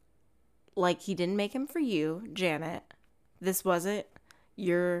like, he didn't make him for you, Janet. This wasn't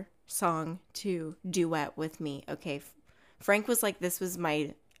your song to duet with me. Okay. Frank was like, this was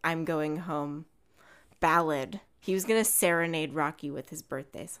my I'm going home ballad. He was going to serenade Rocky with his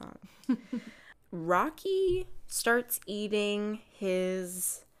birthday song. Rocky starts eating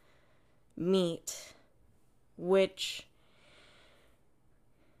his meat, which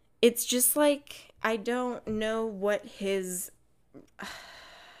it's just like, I don't know what his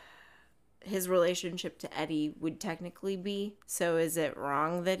relationship to Eddie would technically be. So is it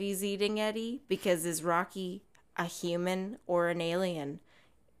wrong that he's eating Eddie? Because is Rocky a human or an alien?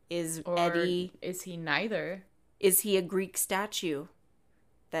 Or Eddie... is he neither? Is he a Greek statue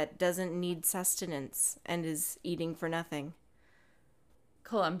that doesn't need sustenance and is eating for nothing?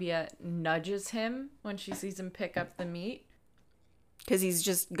 Columbia nudges him when she sees him pick up the meat. Because he's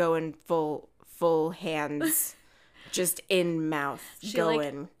just going full hands, just in mouth, She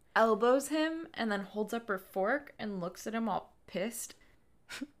going. like elbows him and then holds up her fork and looks at him all pissed.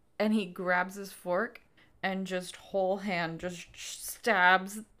 And he grabs his fork and just whole hand just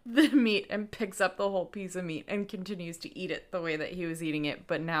stabs the meat and picks up the whole piece of meat and continues to eat it the way that he was eating it,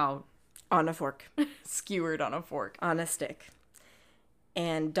 but now On a fork. skewered on a fork. On a stick.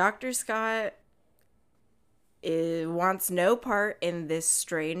 And Dr. Scott wants no part in this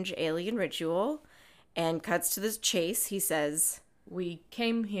strange alien ritual and cuts to the chase. He says, "We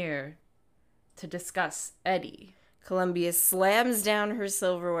came here to discuss Eddie." Columbia slams down her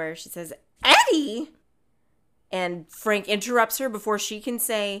silverware. She says, Eddie? And Frank interrupts her before she can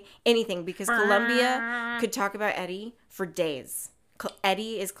say anything because Columbia could talk about Eddie for days.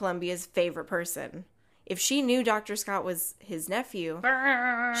 Eddie is Columbia's favorite person. If she knew Dr. Scott was his nephew,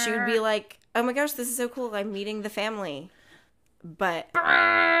 she would be like, oh my gosh, this is so cool. I'm meeting the family. But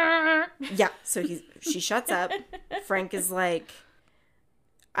yeah, so she shuts up. Frank is like,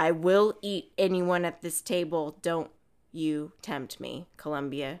 I will eat anyone at this table. Don't you tempt me,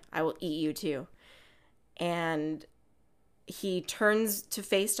 Columbia. I will eat you too. And he turns to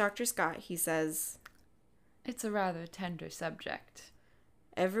face Dr. Scott. He says, "It's a rather tender subject."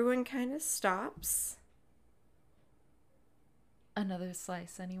 Everyone kind of stops. "Another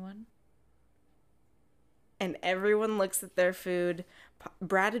slice, anyone?" And everyone looks at their food.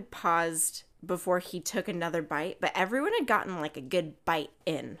 Brad had paused before he took another bite, but everyone had gotten like a good bite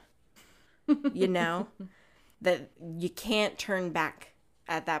in. You know? That you can't turn back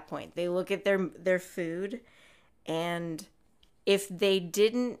at that point. They look at their food, and if they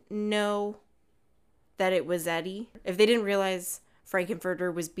didn't know that it was Eddie, if they didn't realize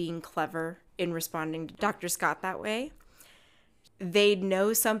Frankenfurter was being clever in responding to Dr. Scott that way, they'd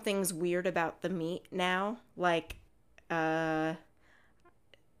know something's weird about the meat now. Like, I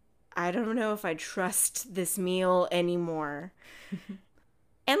don't know if I trust this meal anymore.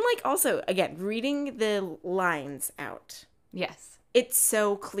 And like, also, again, reading the lines out. Yes. It's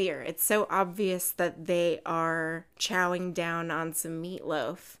so clear. It's so obvious that they are chowing down on some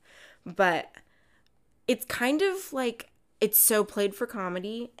meatloaf. But it's kind of like, it's so played for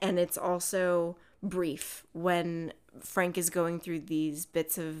comedy, and it's also brief when Frank is going through these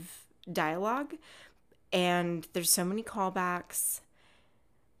bits of dialogue, and there's so many callbacks.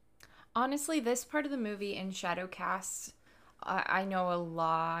 Honestly, this part of the movie in Shadowcast, I know a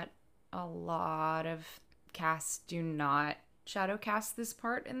lot of casts do not shadowcast this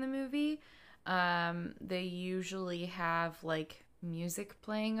part in the movie. They usually have like music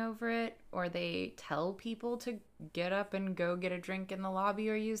playing over it, or they tell people to get up and go get a drink in the lobby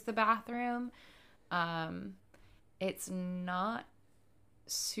or use the bathroom. It's not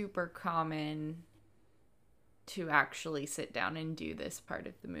super common to actually sit down and do this part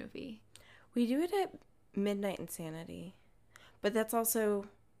of the movie. We do it at Midnight Insanity, but that's also,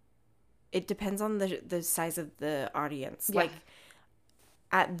 it depends on the size of the audience. Yeah. Like,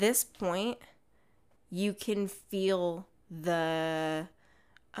 at this point, you can feel the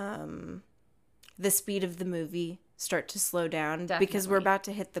speed of the movie start to slow down. Definitely. Because we're about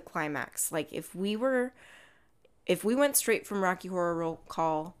to hit the climax. Like, if we went straight from Rocky Horror Roll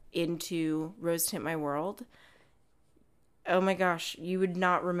Call into Rose Tint My World, oh my gosh, you would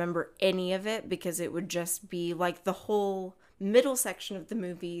not remember any of it, because it would just be like the whole middle section of the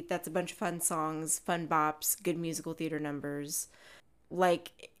movie that's a bunch of fun songs, fun bops, good musical theater numbers.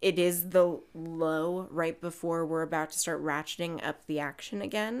 Like, it is the low right before we're about to start ratcheting up the action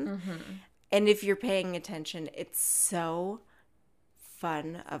again. Mm-hmm. And if you're paying attention, it's so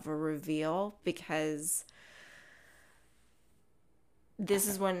fun of a reveal, because this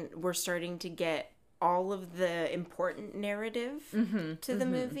is when we're starting to get all of the important narrative to the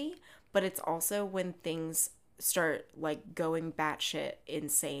movie, but it's also when things start like going batshit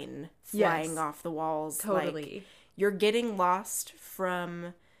insane, flying off the walls. Totally. Like, you're getting lost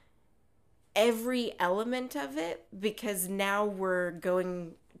from every element of it, because now we're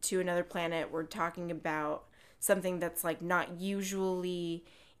going to another planet. We're talking about something that's like not usually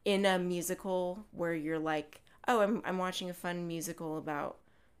in a musical, where you're like, oh, I'm watching a fun musical about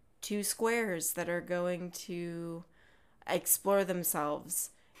two squares that are going to explore themselves.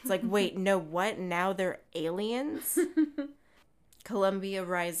 It's like, wait, no, what? Now they're aliens? Columbia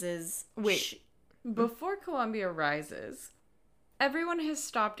rises. Wait, before Columbia rises, everyone has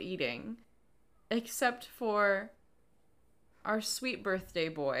stopped eating except for our sweet birthday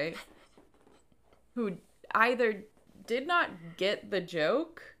boy, who either did not get the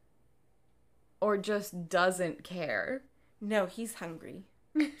joke or just doesn't care. No, he's hungry.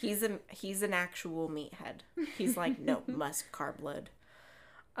 He's an actual meathead. He's like, no, must carb load.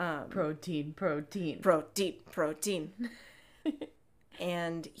 Protein. Protein.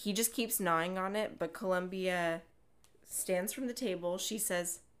 And he just keeps gnawing on it, but Columbia stands from the table. She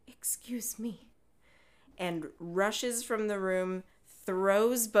says, "Excuse me," and rushes from the room,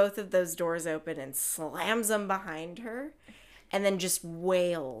 throws both of those doors open and slams them behind her, and then just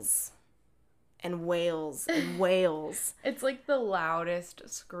wails and wails and wails. It's like the loudest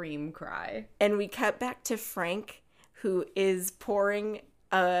scream cry. And we cut back to Frank, who is pouring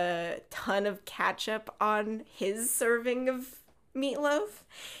a ton of ketchup on his serving of meatloaf.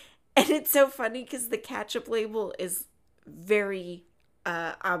 And it's so funny because the ketchup label is very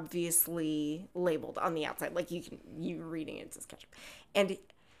obviously labeled on the outside. Like, you're reading it, it says ketchup. And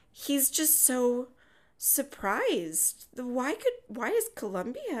he's just so surprised. Why is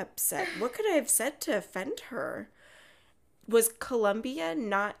Columbia upset? What could I have said to offend her? Was Columbia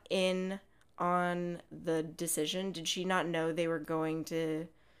not in on the decision? Did she not know they were going to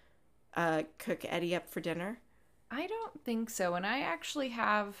cook Eddie up for dinner? I don't think so. And I actually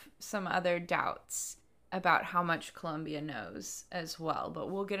have some other doubts about how much Columbia knows as well, but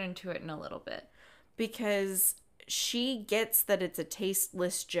we'll get into it in a little bit. Because she gets that it's a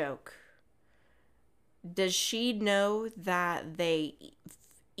tasteless joke. Does she know that they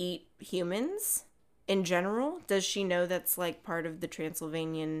eat humans in general? Does she know that's like part of the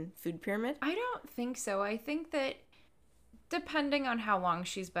Transylvanian food pyramid? I don't think so. I think that depending on how long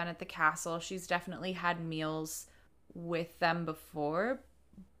she's been at the castle, she's definitely had meals with them before,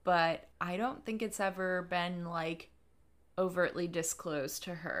 but I don't think it's ever been like overtly disclosed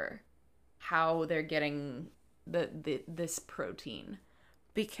to her how they're getting this protein.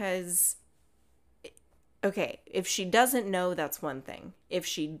 Because, okay, if she doesn't know, that's one thing. If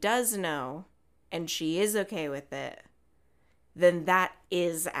she does know and she is okay with it, then that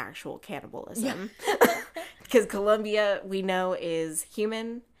is actual cannibalism. Because Columbia, we know, is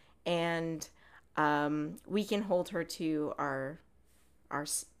human, and we can hold her to our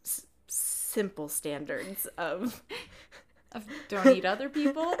simple standards of don't eat other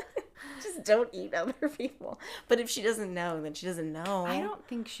people. Just don't eat other people. But if she doesn't know, then she doesn't know. I don't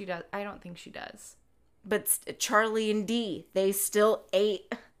think she does. But Charlie and Dee, they still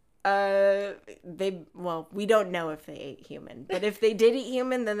ate. We don't know if they ate human, but if they did eat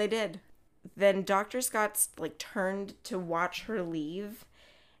human, then they did. Then Dr. Scott's like turned to watch her leave,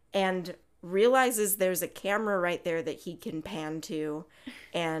 and realizes there's a camera right there that he can pan to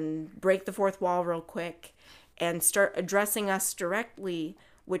and break the fourth wall real quick and start addressing us directly,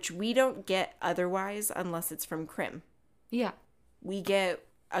 which we don't get otherwise unless it's from Krim. Yeah. We get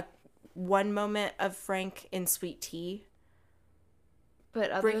one moment of Frank in Sweet Tea. But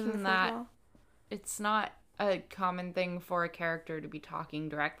other than that, it's not a common thing for a character to be talking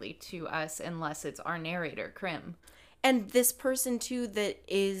directly to us unless it's our narrator, Krim. And this person, too, that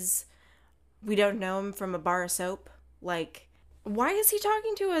is... We don't know him from a bar of soap. Like, why is he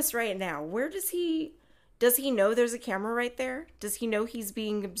talking to us right now? Where does he... Does he know there's a camera right there? Does he know he's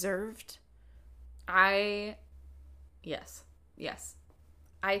being observed? Yes.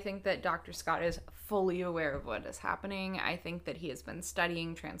 I think that Dr. Scott is fully aware of what is happening. I think that he has been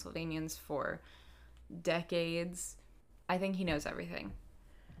studying Transylvanians for decades. I think he knows everything.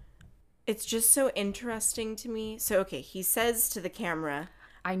 It's just so interesting to me. So, okay, he says to the camera...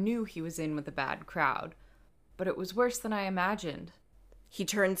 I knew he was in with a bad crowd, but it was worse than I imagined. He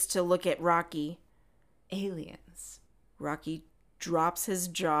turns to look at Rocky. Aliens. Rocky drops his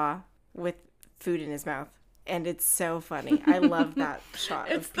jaw with food in his mouth. And it's so funny. I love that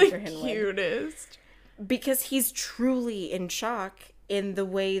shot of Peter Hinwig. It's the cutest. Because he's truly in shock in the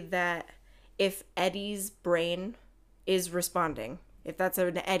way that if Eddie's brain is responding, if that's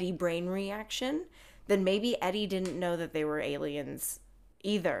an Eddie brain reaction, then maybe Eddie didn't know that they were aliens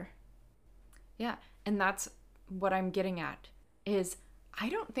either. Yeah, and that's what I'm getting at is I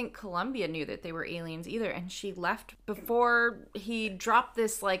don't think Columbia knew that they were aliens either, and she left before he dropped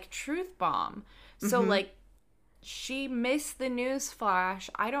this like truth bomb. So like she missed the news flash.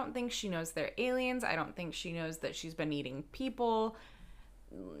 I don't think she knows they're aliens. I don't think she knows that she's been eating people.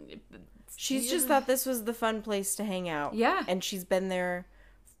 She's just thought this was the fun place to hang out. Yeah. And she's been there.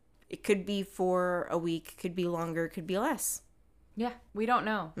 It could be for a week, could be longer, could be less. Yeah, we don't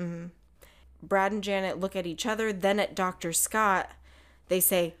know. Brad and Janet look at each other, then at Dr. Scott. They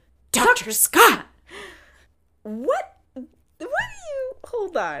say, Dr. Scott! What do you...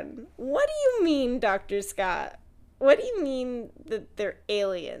 Hold on. What do you mean, Dr. Scott? What do you mean that they're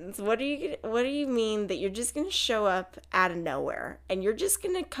aliens? What do you mean that you're just going to show up out of nowhere and you're just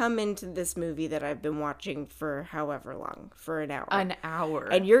going to come into this movie that I've been watching for however long, for an hour? An hour.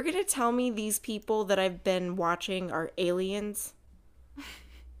 And you're going to tell me these people that I've been watching are aliens?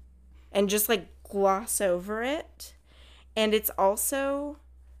 And just like gloss over it? And it's so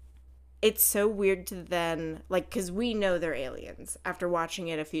weird to then, like, because we know they're aliens after watching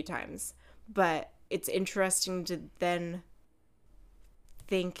it a few times, but it's interesting to then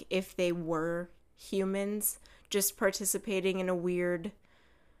think if they were humans just participating in a weird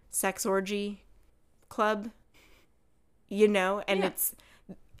sex orgy club, you know? And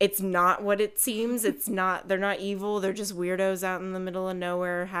it's not what it seems. They're not evil. They're just weirdos out in the middle of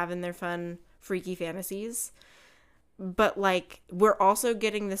nowhere having their fun, freaky fantasies. But, like, we're also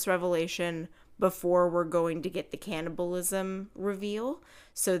getting this revelation before we're going to get the cannibalism reveal,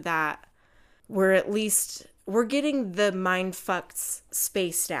 so that we're getting the mind fucks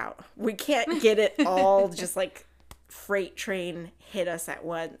spaced out. We can't get it all just like freight train hit us at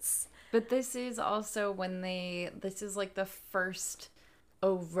once. But this is also this is like the first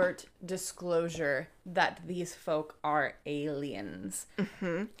overt disclosure that these folk are aliens.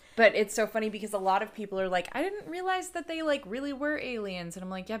 But it's so funny because a lot of people are like, I didn't realize that they like really were aliens. And I'm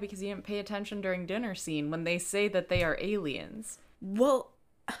like, yeah, because you didn't pay attention during dinner scene when they say that they are aliens. Well,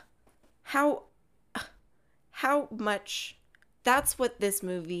 how much, that's what this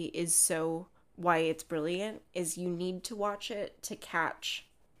movie is, so why it's brilliant, is you need to watch it to catch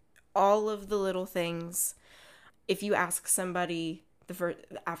all of the little things. If you ask somebody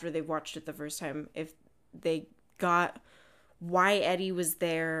after they've watched it the first time, if they got why Eddie was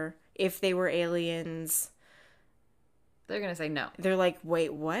there, if they were aliens, they're gonna say no. They're like,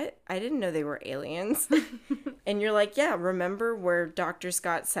 wait, what? I didn't know they were aliens. And you're like, yeah, remember where Dr.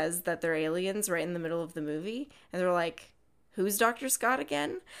 Scott says that they're aliens right in the middle of the movie? And they're like, who's Dr. Scott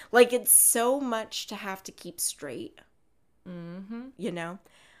again? Like, it's so much to have to keep straight. You know?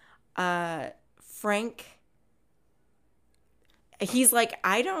 Frank, he's like,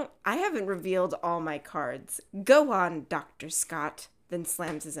 I haven't revealed all my cards. Go on, Dr. Scott. Then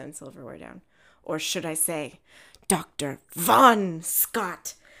slams his own silverware down. Or should I say, Dr. Von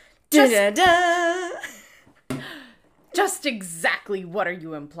Scott. Da-da-da. Just exactly what are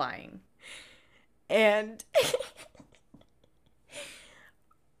you implying? And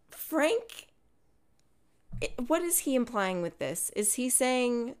Frank, what is he implying with this? Is he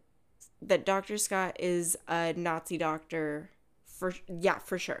saying that Dr. Scott is a Nazi doctor? For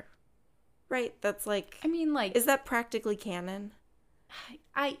sure. Right? That's like... I mean, like... Is that practically canon?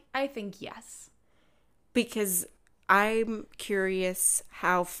 I think yes. Because I'm curious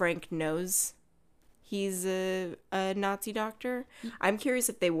how Frank knows he's a Nazi doctor. I'm curious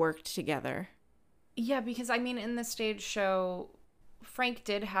if they worked together. Yeah, because, I mean, in the stage show, Frank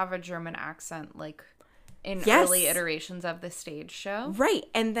did have a German accent, like, in early iterations of the stage show. Right.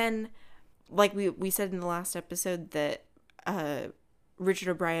 And then, like we said in the last episode, that Richard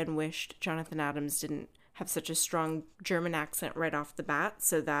O'Brien wished Jonathan Adams didn't have such a strong German accent right off the bat,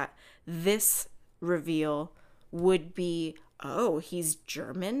 so that this reveal would be, oh, he's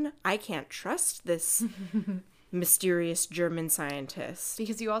German? I can't trust this mysterious German scientist.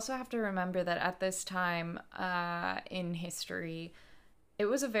 Because you also have to remember that at this time in history, it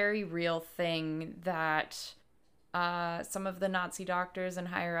was a very real thing that some of the Nazi doctors and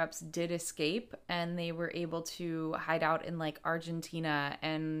higher-ups did escape, and they were able to hide out in, like, Argentina,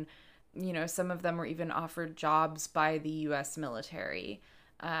 and, you know, some of them were even offered jobs by the U.S. military.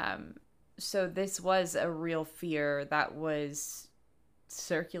 So this was a real fear that was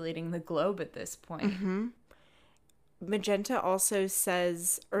circulating the globe at this point. Magenta also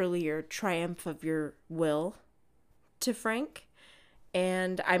says earlier, triumph of your will, to Frank.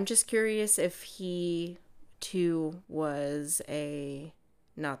 And I'm just curious if he, too, was a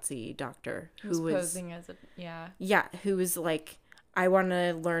Nazi doctor who was posing as a... Yeah, who was like, I want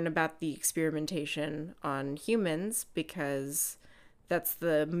to learn about the experimentation on humans because that's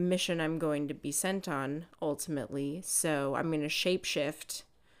the mission I'm going to be sent on ultimately. So I'm going to shapeshift,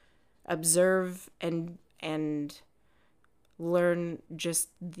 observe, and learn just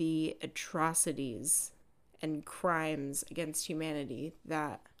the atrocities and crimes against humanity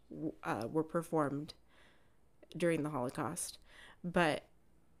that were performed during the Holocaust. But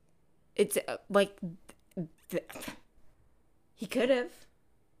it's like he could have.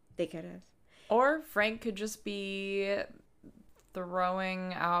 They could have. Or Frank could just be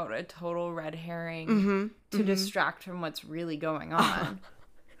throwing out a total red herring to distract from what's really going on.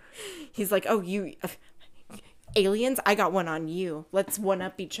 He's like, oh, you aliens, I got one on you. Let's one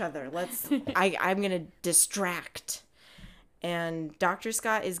up each other. I'm gonna distract. And Dr.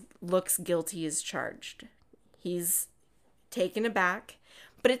 Scott looks guilty as charged. He's taken aback,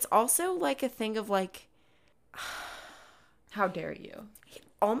 but it's also like a thing of like, how dare you?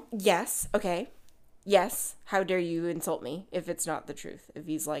 Yes, okay. Yes, how dare you insult me if it's not the truth? If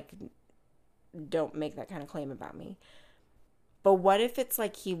he's like, don't make that kind of claim about me. But what if it's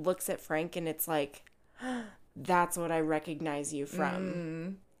like he looks at Frank and it's like, that's what I recognize you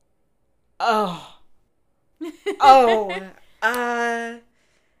from. Oh.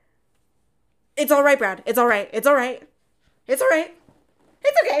 It's all right, Brad. It's all right. It's all right. It's all right.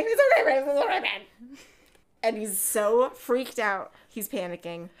 It's okay. It's all right, Brad. It's all right, Brad. And he's so freaked out. He's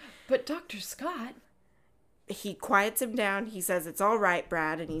panicking. But Dr. Scott... He quiets him down. He says, it's all right,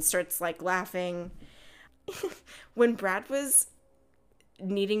 Brad. And he starts, like, laughing. When Brad was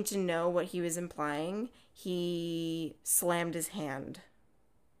needing to know what he was implying, he slammed his hand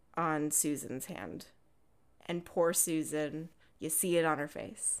on Susan's hand. And poor Susan, you see it on her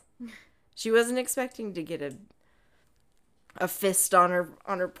face. She wasn't expecting to get a fist on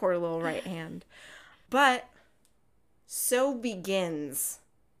her poor little right hand. But so begins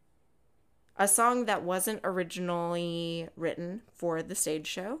a song that wasn't originally written for the stage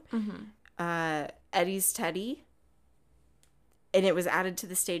show. Eddie's Teddy. And it was added to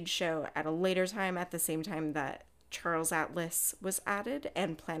the stage show at a later time, at the same time that Charles Atlas was added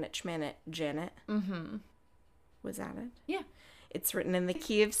and Planet Schmanet Janet was added. Yeah. It's written in the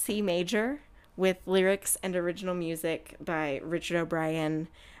key of C major with lyrics and original music by Richard O'Brien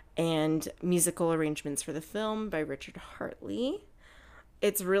and musical arrangements for the film by Richard Hartley.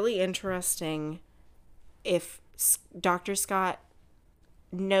 It's really interesting if Dr. Scott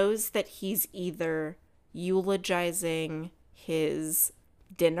knows that he's either eulogizing his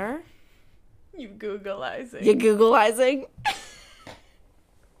dinner. You Googleizing. You Googleizing?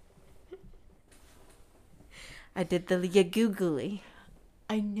 I did the you googly.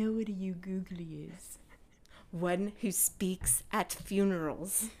 I know what a you googly is. One who speaks at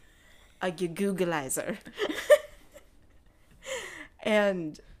funerals. A you Googleizer.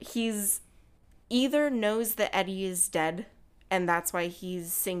 And he's either knows that Eddie is dead, and that's why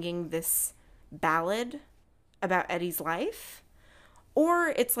he's singing this ballad about Eddie's life, or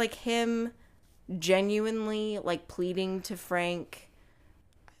it's like him genuinely like pleading to Frank,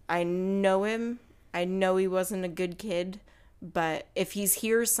 I know him, I know he wasn't a good kid, but if he's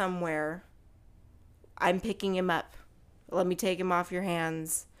here somewhere, I'm picking him up. Let me take him off your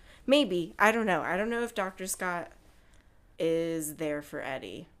hands. Maybe. I don't know. I don't know if Dr. Scott is there for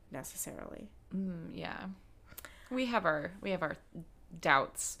Eddie necessarily. Yeah. We have our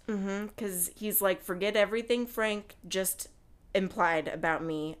doubts. Because he's like, forget everything Frank just implied about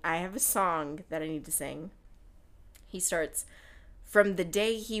me. I have a song that I need to sing. He starts, from the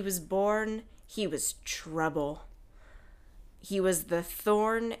day he was born, he was trouble. He was the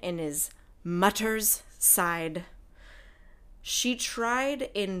thorn in his mother's side. She tried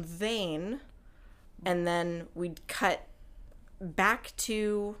in vain, and then we'd cut back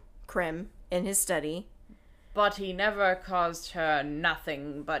to Krim in his study. But he never caused her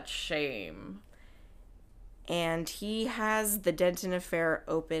nothing but shame. And he has the Denton affair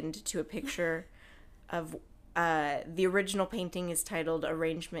opened to a picture of the original painting is titled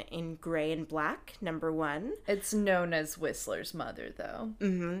Arrangement in Gray and Black, #1. It's known as Whistler's mother, though.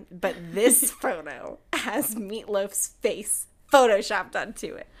 But this photo has Meatloaf's face photoshopped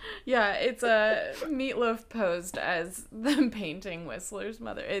onto it. Yeah, it's a Meatloaf posed as the painting Whistler's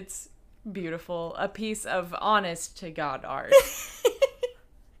mother. It's beautiful. A piece of honest to God art.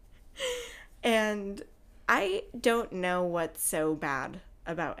 And I don't know what's so bad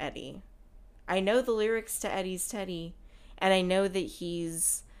about Eddie. I know the lyrics to Eddie's Teddy, and I know that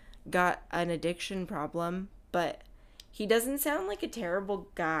he's got an addiction problem, but he doesn't sound like a terrible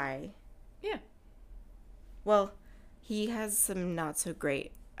guy. Yeah. Well, he has some not so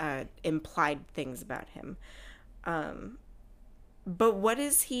great implied things about him. But why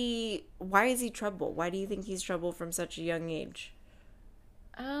is he trouble? Why do you think he's trouble from such a young age?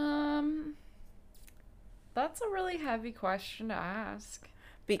 That's a really heavy question to ask.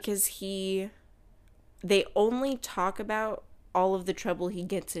 Because they only talk about all of the trouble he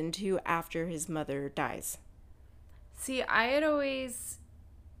gets into after his mother dies. See, I had always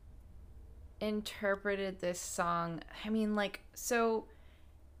interpreted this song, I mean, like, so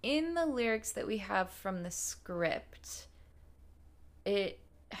in the lyrics that we have from the script, it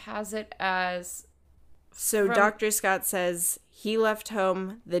has it as... So Dr. Scott says he left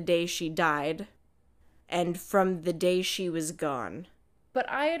home the day she died, and from the day she was gone. But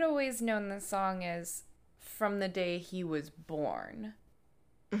I had always known the song as from the day he was born.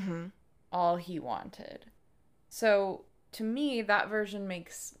 Mm-hmm. All he wanted. So to me, that version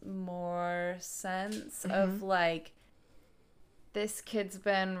makes more sense of like, this kid's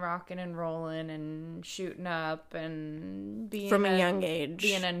been rocking and rolling and shooting up and being from a young age,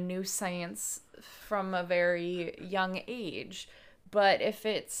 being a new science from a very young age. But if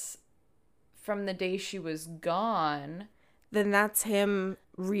it's from the day she was gone, then that's him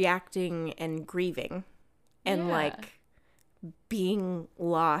reacting and grieving and like being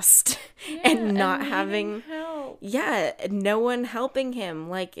lost and not having help. Yeah, no one helping him.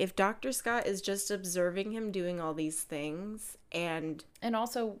 Like, if Dr. Scott is just observing him doing all these things and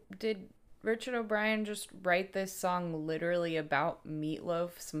also, did Richard O'Brien just write this song literally about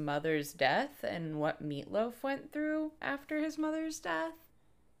Meatloaf's mother's death and what Meatloaf went through after his mother's death?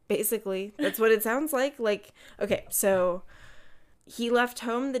 Basically, that's what it sounds like. Like, okay, so he left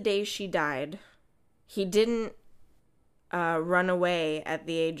home the day she died. He didn't run away at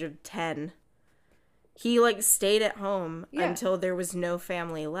the age of 10. He, like, stayed at home until there was no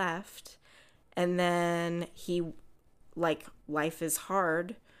family left. And then he, like, life is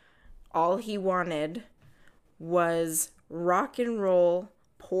hard. All he wanted was rock and roll,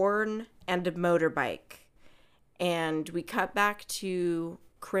 porn, and a motorbike. And we cut back to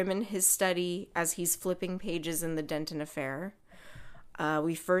Krim in his study as he's flipping pages in the Denton Affair.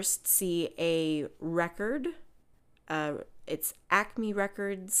 We first see a record. It's Acme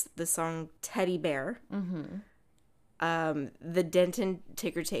Records, the song Teddy Bear. Mm-hmm. The Denton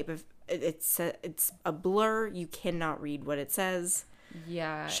ticker tape, it's a blur. You cannot read what it says.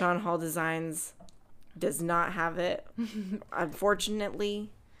 Yeah. Sean Hall Designs does not have it,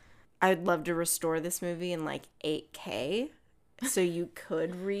 unfortunately. I'd love to restore this movie in like 8K so you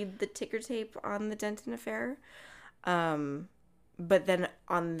could read the ticker tape on the Denton Affair. But then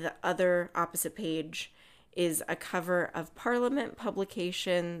on the other opposite page is a cover of Parliament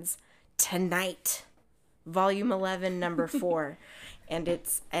Publications Tonight, Volume 11, Number 4. And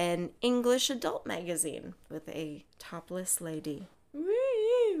it's an English adult magazine with a topless lady.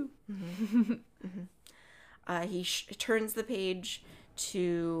 Woo! Mm-hmm. Mm-hmm. He turns the page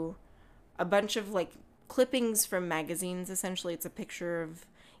to a bunch of like clippings from magazines. Essentially, it's a picture of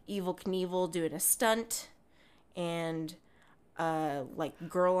Evel Knievel doing a stunt and like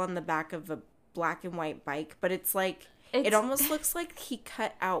girl on the back of a black and white bike, but it's like it almost looks like he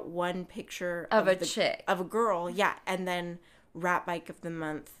cut out one picture of a chick, of a girl, and then Rat Bike of the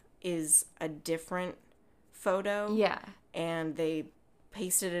Month is a different photo, and they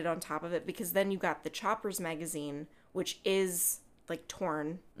pasted it on top of it because then you got the Choppers magazine, which is like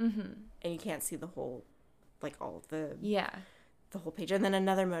torn, and you can't see the whole, like all of the the whole page, and then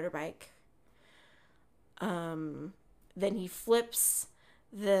another motorbike. Then he flips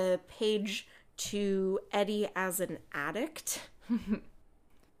the page to Eddie as an addict,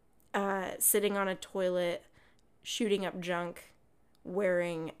 sitting on a toilet, shooting up junk,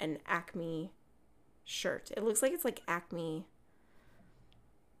 wearing an Acme shirt. It looks like it's like Acme.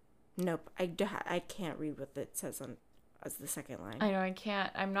 Nope, I can't read what it says on as the second line. I know, I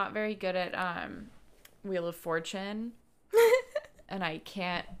can't. I'm not very good at Wheel of Fortune, and I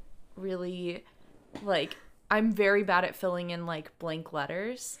can't really, like, I'm very bad at filling in, like, blank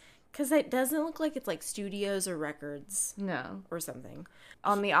letters. Because it doesn't look like it's, like, studios or records. No. Or something.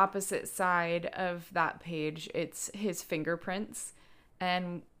 On the opposite side of that page, it's his fingerprints.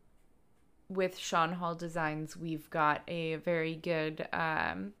 And with Sean Hall Designs, we've got a very good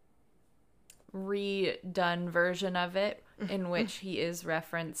redone version of it in which he is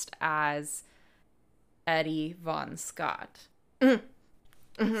referenced as Eddie Von Scott.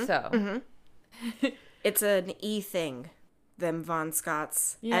 Mm-hmm. So... Mm-hmm. It's an E thing, them Von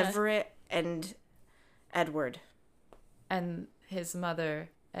Scotts. Yeah. Everett and Edward. And his mother,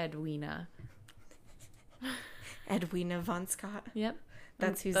 Edwina. Edwina Von Scott? Yep.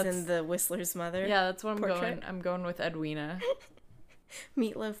 That's who's in the Whistler's mother. Yeah, that's what portrait. going. I'm going with Edwina.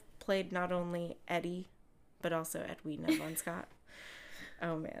 Meatloaf played not only Eddie, but also Edwina Von Scott.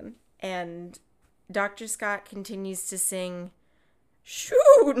 Oh, man. And Dr. Scott continues to sing,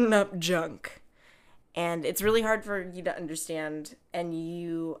 shooting up junk. And it's really hard for you to understand. And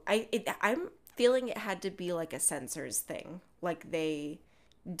I'm feeling it had to be like a censors thing. Like they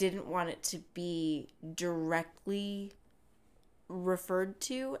didn't want it to be directly referred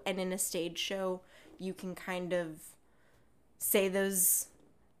to. And in a stage show, you can kind of say those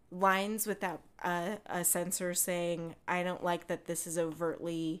lines without a censor saying, I don't like that this is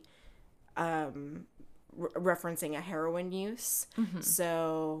overtly referencing a heroin use. Mm-hmm.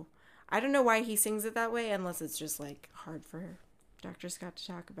 So I don't know why he sings it that way, unless it's just like hard for Dr. Scott to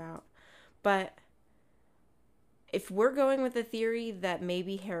talk about. But if we're going with the theory that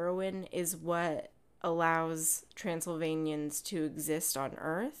maybe heroin is what allows Transylvanians to exist on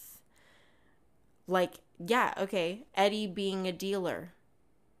Earth, like, yeah, okay, Eddie being a dealer,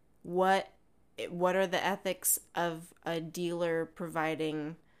 what are the ethics of a dealer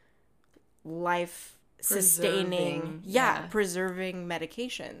providing life sustaining, preserving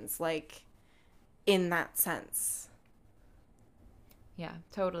medications, like, in that sense? Yeah,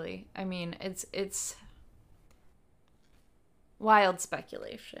 totally. I mean, it's wild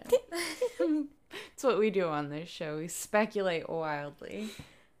speculation. It's what we do on this show. We speculate wildly.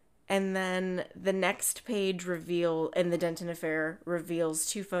 And then the next page in the Denton affair reveals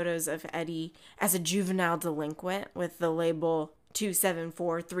 2 photos of Eddie as a juvenile delinquent with the label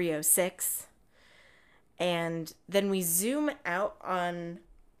 274306. And then we zoom out on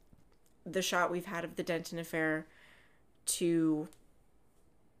the shot we've had of the Denton affair to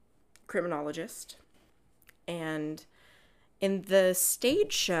criminologist. And in the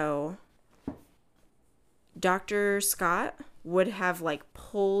stage show, Dr. Scott would have like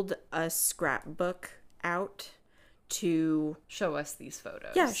pulled a scrapbook out to show us these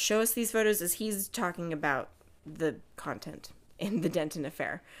photos. Yeah, show us these photos as he's talking about the content in the Denton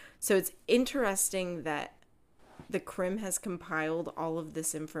affair. So it's interesting that the Crim has compiled all of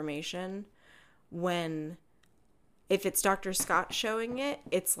this information when, if it's Dr. Scott showing it,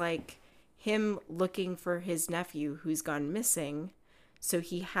 it's like him looking for his nephew who's gone missing. So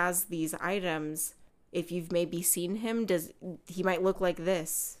he has these items. If you've maybe seen him, he might look like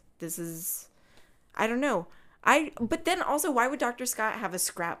this. This is, I don't know. But then also, why would Dr. Scott have a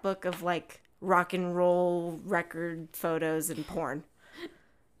scrapbook of like rock and roll record photos and porn?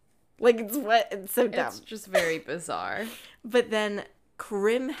 Like, it's so dumb. It's just very bizarre. But then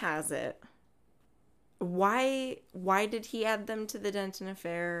Crim has it. Why did he add them to the Denton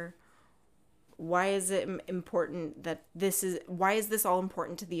affair? Why is it important that why is this all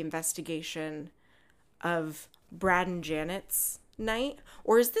important to the investigation of Brad and Janet's night?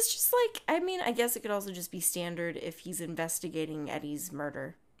 Or is this just like, I mean, I guess it could also just be standard if he's investigating Eddie's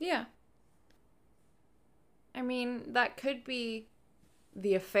murder. Yeah. I mean, that could be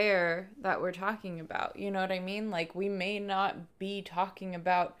the affair that we're talking about. You know what I mean? Like, we may not be talking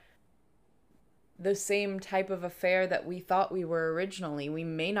about the same type of affair that we thought we were originally. We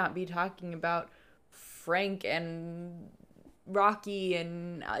may not be talking about Frank and Rocky,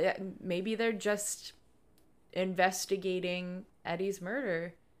 and maybe they're just investigating Eddie's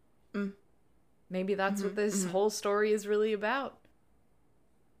murder. Maybe that's what this whole story is really about.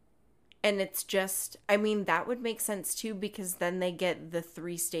 And it's just, I mean, that would make sense too, because then they get the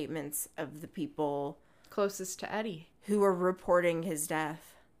 3 statements of the people closest to Eddie who are reporting his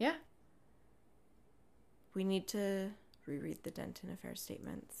death. Yeah. We need to reread the Denton affair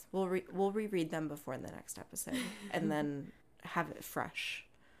statements. We'll reread them before the next episode and then have it fresh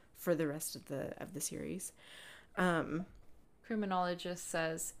for the rest of the series. Criminologist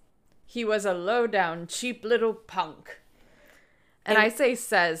says he was a low-down, cheap little punk. And I say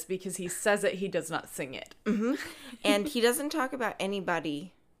says because he says it, he does not sing it. Mm-hmm. And he doesn't talk about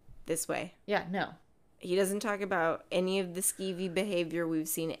anybody this way. Yeah, no. He doesn't talk about any of the skeevy behavior we've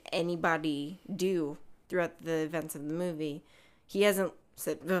seen anybody do throughout the events of the movie. He hasn't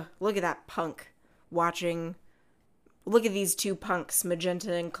said, look at that punk watching, look at these 2 punks,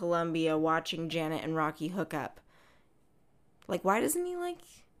 Magenta and Columbia, watching Janet and Rocky hook up. Like, why doesn't he like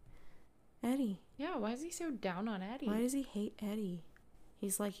Eddie? Yeah, why is he so down on Eddie? Why does he hate Eddie?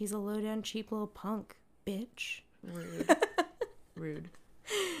 He's like, he's a low-down, cheap little punk, bitch. Rude. Rude.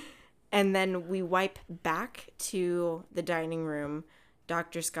 And then we wipe back to the dining room.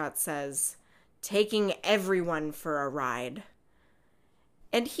 Dr. Scott says, taking everyone for a ride.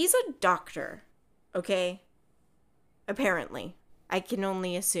 And he's a doctor, okay? Apparently. I can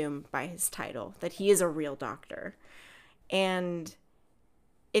only assume by his title that he is a real doctor. And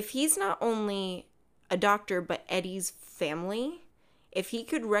if he's not only a doctor, but Eddie's family, if he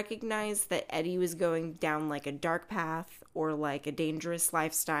could recognize that Eddie was going down like a dark path or like a dangerous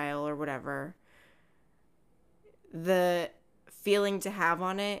lifestyle or whatever, the feeling to have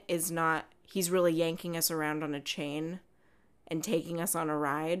on it is not he's really yanking us around on a chain and taking us on a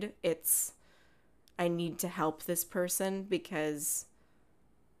ride. It's I need to help this person because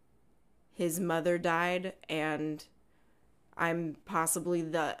his mother died and I'm possibly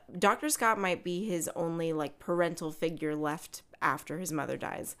Dr. Scott might be his only like parental figure left after his mother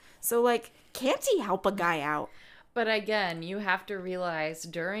dies. So like, can't he help a guy out? But again, you have to realize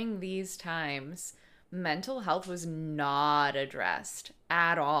during these times, mental health was not addressed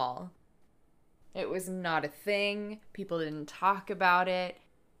at all. It was not a thing. People didn't talk about it.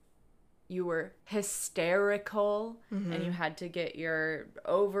 You were hysterical and you had to get your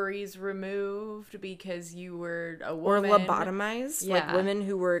ovaries removed because you were a woman. Or lobotomized. Yeah. Like women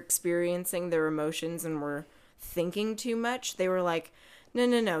who were experiencing their emotions and were thinking too much. They were like,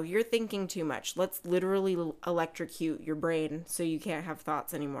 no, you're thinking too much. Let's literally electrocute your brain so you can't have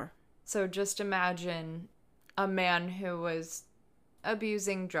thoughts anymore. So just imagine a man who was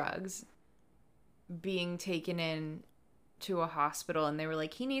abusing drugs being taken in to a hospital and they were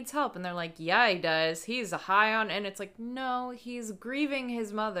like, he needs help. And they're like, yeah, he does. He's high on, and it's like, no, he's grieving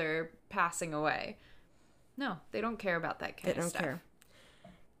his mother passing away. No, they don't care about that kind of stuff. They don't care.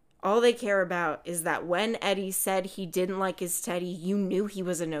 All they care about is that when Eddie said he didn't like his Teddy, you knew he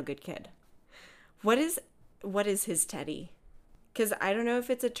was a no good kid. What is his Teddy? Because I don't know if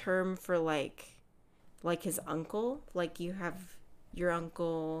it's a term for like his uncle. Like you have your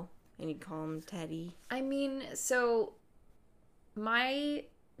uncle and you call him Teddy. I mean, so my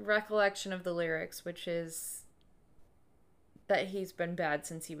recollection of the lyrics, which is that he's been bad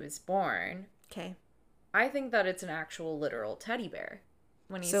since he was born. Okay. I think that it's an actual literal teddy bear.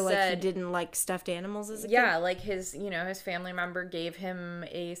 When he said, like he didn't like stuffed animals as a kid? Yeah, like his family member gave him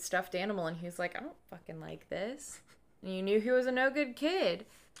a stuffed animal and he was like, I don't fucking like this. And you knew he was a no good kid.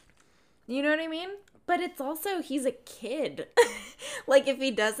 You know what I mean? But it's also, he's a kid. Like, if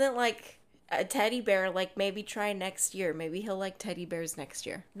he doesn't like a teddy bear, like, maybe try next year. Maybe he'll like teddy bears next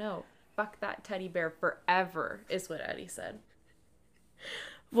year. No, fuck that teddy bear forever, is what Eddie said.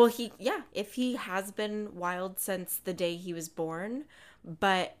 Well, if he has been wild since the day he was born,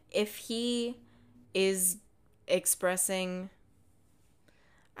 but if he is expressing,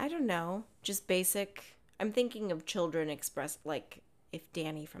 I don't know, just basic, I'm thinking of children express, like, if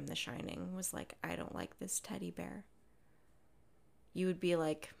Danny from The Shining was like, I don't like this teddy bear, you would be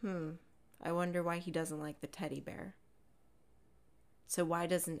like, I wonder why he doesn't like the teddy bear. So why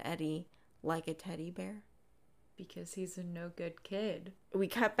doesn't Eddie like a teddy bear? Because he's a no good kid. We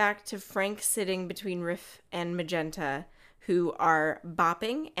cut back to Frank sitting between Riff and Magenta, who are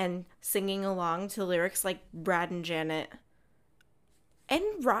bopping and singing along to lyrics like Brad and Janet.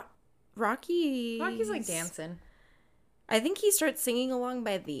 And Rocky. Rocky's like dancing. I think he starts singing along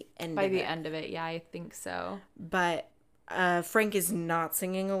by the end of it. By the end of it, yeah, I think so. But Frank is not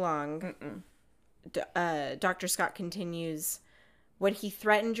singing along. Dr. Scott continues, when he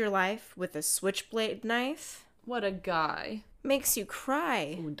threatened your life with a switchblade knife. What a guy. Makes you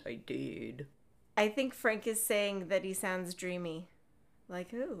cry. And I did. I think Frank is saying that he sounds dreamy.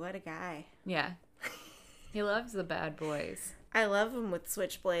 Like, ooh, what a guy. Yeah. He loves the bad boys. I love him with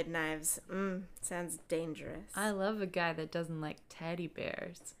switchblade knives. Sounds dangerous. I love a guy that doesn't like teddy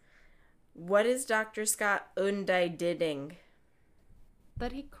bears. What is Dr. Scott undidding?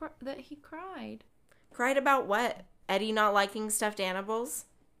 That he cried. Cried about what? Eddie not liking stuffed animals?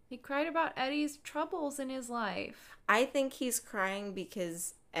 He cried about Eddie's troubles in his life. I think he's crying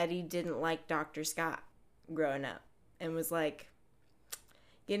because Eddie didn't like Dr. Scott growing up and was like,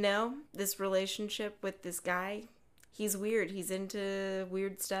 this relationship with this guy, he's weird. He's into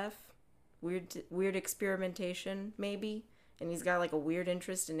weird stuff, weird experimentation, maybe. And he's got like a weird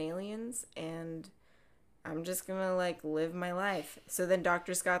interest in aliens. And I'm just gonna like live my life. So then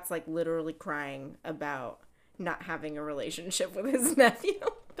Dr. Scott's like literally crying about not having a relationship with his nephew.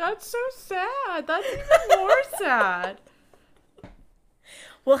 That's so sad. That's even more sad.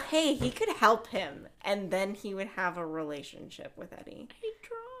 Well, hey, he could help him, and then he would have a relationship with Eddie. He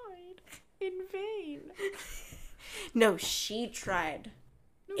tried in vain. No, she tried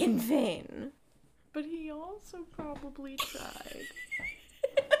in vain. But he also probably tried.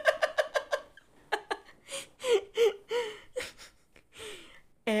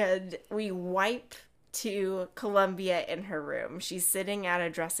 And we wipe to Columbia in her room. She's sitting at a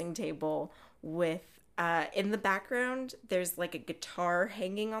dressing table with, in the background, there's like a guitar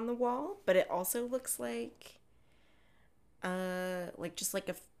hanging on the wall, but it also looks like just like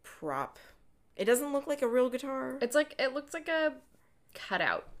a prop. It doesn't look like a real guitar. It looks like a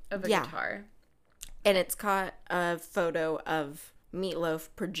cutout of a Yeah. guitar. And it's got a photo of Meatloaf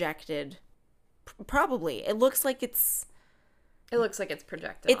projected. Probably. It looks like it's It looks like it's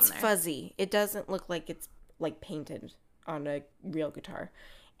projected on there. fuzzy. It doesn't look like it's like painted on a real guitar.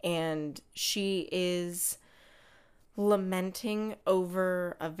 And she is lamenting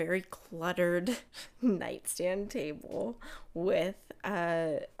over a very cluttered nightstand table with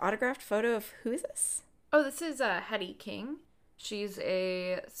a autographed photo of, who is this? Oh, this is Hetty King. She's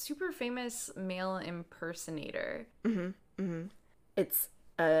a super famous male impersonator. It's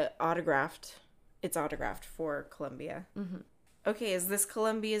autographed. It's autographed for Columbia. Okay, is this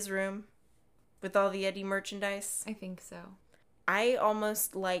Columbia's room with all the Eddie merchandise? I think so. I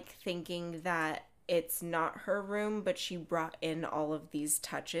almost like thinking that it's not her room, but she brought in all of these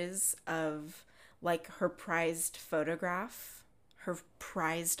touches of like her prized photograph, her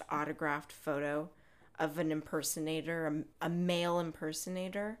prized autographed photo of an impersonator, a male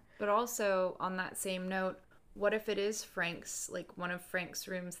impersonator. But also, on that same note, what if it is Frank's, like one of Frank's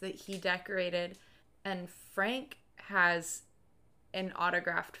rooms that he decorated, and Frank has an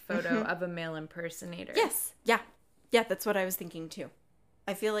autographed photo of a male impersonator? Yes. Yeah. Yeah, that's what I was thinking too.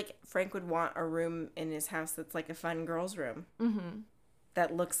 I feel like Frank would want a room in his house that's like a fun girls' room.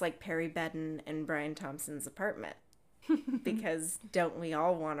 That looks like Perry Bedden and Brian Thompson's apartment. Because don't we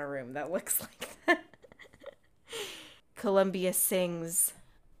all want a room that looks like that? Columbia sings.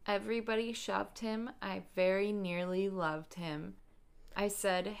 Everybody shoved him. I very nearly loved him. I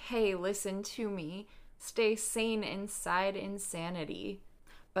said, hey, listen to me. Stay sane inside insanity.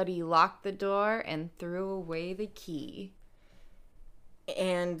 But he locked the door and threw away the key.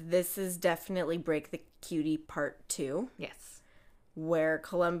 And this is definitely Break the Cutie Part 2. Yes. Where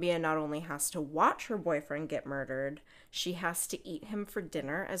Columbia not only has to watch her boyfriend get murdered, she has to eat him for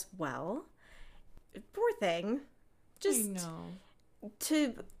dinner as well. Poor thing. Just I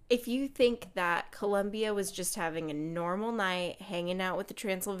know. if you think that Columbia was just having a normal night, hanging out with the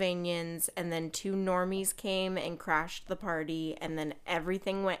Transylvanians, and then two normies came and crashed the party, and then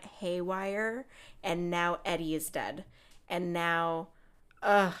everything went haywire, and now Eddie is dead. And now,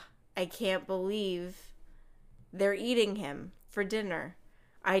 I can't believe they're eating him for dinner.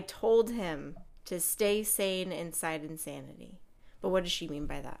 I told him to stay sane inside insanity. But what does she mean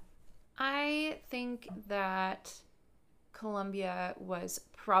by that? I think that Columbia was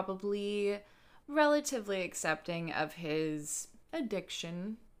probably relatively accepting of his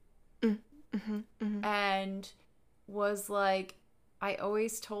addiction and was like, I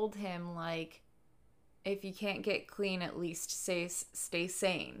always told him, like, if you can't get clean, at least stay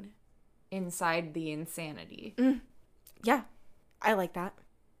sane inside the insanity. Yeah, I like that.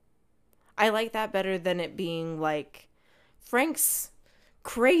 I like that better than it being like Frank's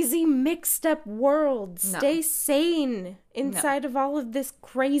crazy mixed up world. Stay sane inside of all of this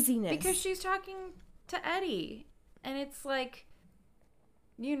craziness. Because she's talking to Eddie, and it's like,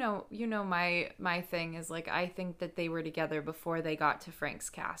 you know my thing is like, I think that they were together before they got to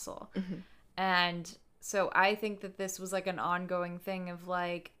Frank's castle. And so I think that this was like an ongoing thing of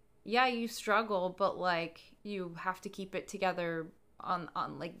like, yeah, you struggle, but like you have to keep it together on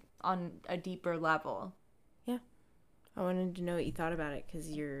a deeper level. Yeah. I wanted to know what you thought about it because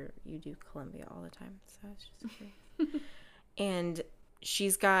you do Columbia all the time. So it's just curious. And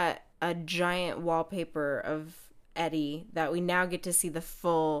she's got a giant wallpaper of Eddie that we now get to see the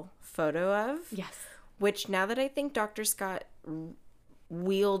full photo of. Yes. Which, now that I think Dr. Scott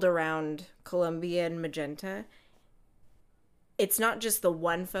wheeled around Columbia and Magenta, it's not just the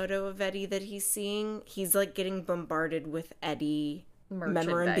one photo of Eddie that he's seeing. He's like getting bombarded with Eddie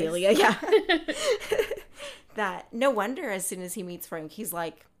memorabilia. Yeah. That no wonder as soon as he meets Frank, he's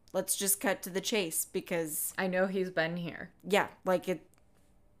like, let's just cut to the chase because I know he's been here. Yeah, like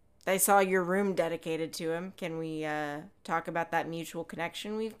I saw your room dedicated to him. Can we talk about that mutual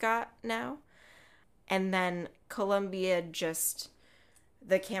connection we've got now? And then Columbia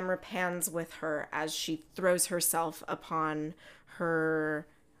the camera pans with her as she throws herself upon her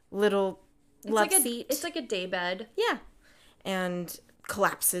little love seat. It's like a daybed. Yeah. And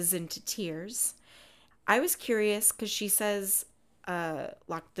collapses into tears. I was curious because she says,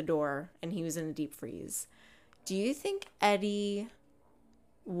 locked the door and he was in a deep freeze. Do you think Eddie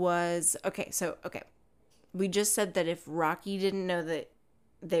was... Okay. We just said that if Rocky didn't know that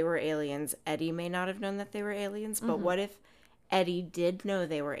they were aliens, Eddie may not have known that they were aliens. But what if Eddie did know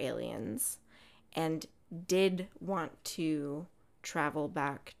they were aliens and did want to travel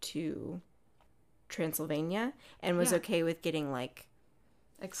back to Transylvania and was okay with getting like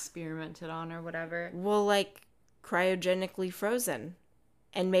experimented on or whatever? Well, like cryogenically frozen.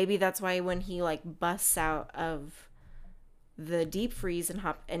 And maybe that's why when he like busts out of the deep freeze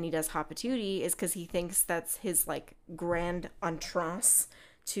and he does Hapatootie is because he thinks that's his like grand entrance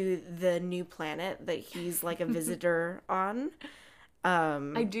to the new planet that he's like a visitor on.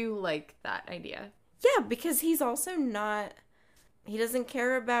 I do like that idea. Yeah, because he's also not. He doesn't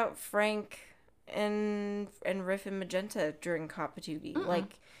care about Frank and Riff and Magenta during Hapatootie.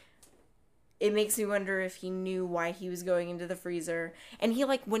 Like, it makes me wonder if he knew why he was going into the freezer. And he,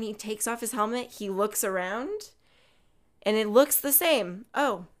 like, when he takes off his helmet, he looks around, and it looks the same.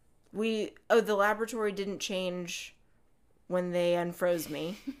 The laboratory didn't change when they unfroze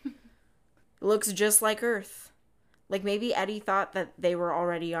me. It looks just like Earth. Like, maybe Eddie thought that they were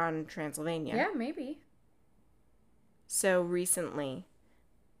already on Transylvania. Yeah, maybe. So recently,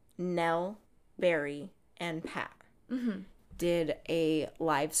 Nell, Barry, and Pat did a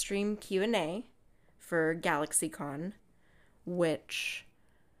live stream Q&A for GalaxyCon, which,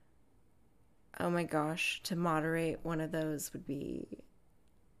 oh my gosh, to moderate one of those would be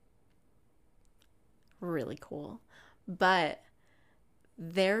really cool. But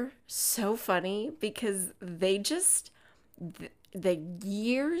they're so funny because they just... the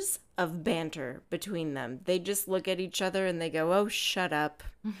years of banter between them. They just look at each other and they go, oh, shut up.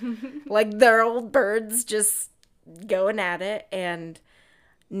 Like they're old birds just going at it. And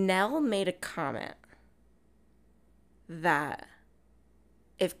Nell made a comment that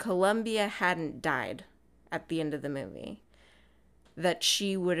if Columbia hadn't died at the end of the movie, that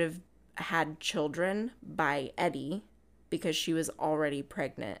she would have had children by Eddie because she was already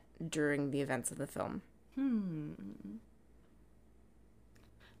pregnant during the events of the film.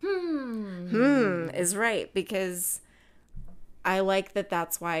 Is right, because I like that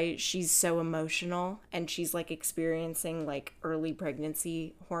that's why she's so emotional and she's like experiencing like early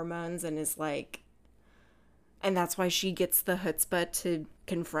pregnancy hormones and is like, and that's why she gets the chutzpah to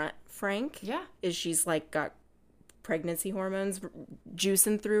confront Frank. Yeah. Is she's like got pregnancy hormones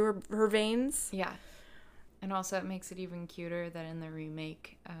juicing through her veins. Yeah. And also it makes it even cuter that in the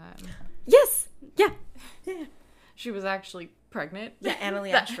remake, yes. Yeah. She was actually pregnant. Yeah,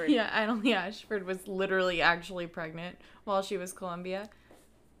 Annalee Ashford. Annalee Ashford was literally actually pregnant while she was Columbia.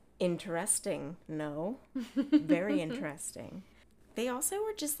 Interesting. No. Very interesting. They also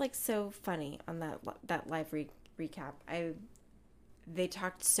were just like so funny on that live recap. They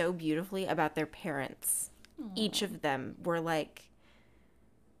talked so beautifully about their parents. Aww. Each of them were like,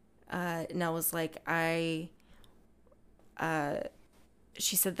 Nell was like,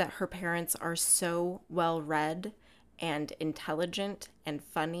 she said that her parents are so well read and intelligent and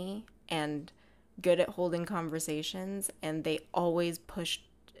funny and good at holding conversations, and they always pushed,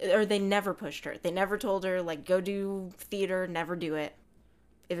 or they never pushed her. They never told her, like, go do theater, never do it.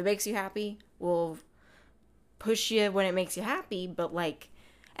 If it makes you happy, we'll push you when it makes you happy, but, like,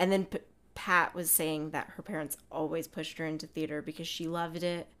 and then Pat was saying that her parents always pushed her into theater because she loved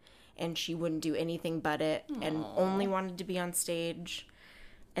it, and she wouldn't do anything but it, Aww. And only wanted to be on stage.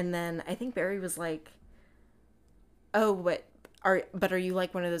 And then I think Barry was like, oh, but are you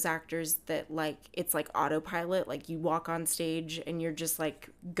like one of those actors that like it's like autopilot, like you walk on stage and you're just like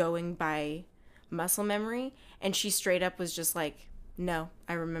going by muscle memory? And she straight up was just like, no,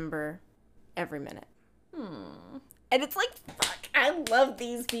 I remember every minute. And it's like, fuck, I love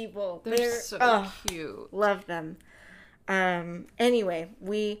these people. They're so cute. Love them. Anyway,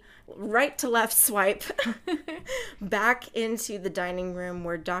 we right to left swipe back into the dining room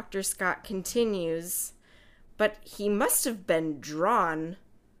where Dr. Scott continues, but he must have been drawn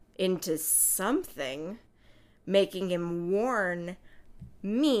into something, making him warn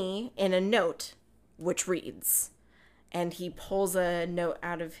me in a note, which reads, and he pulls a note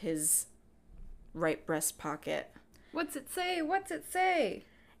out of his right breast pocket. What's it say? What's it say?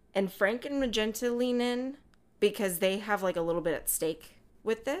 And Frank and Magenta lean in, because they have, like, a little bit at stake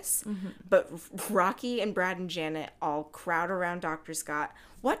with this. Mm-hmm. But Rocky and Brad and Janet all crowd around Dr. Scott.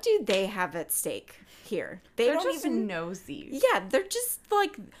 What do they have at stake here? They're don't just even nosy. Yeah, they're just,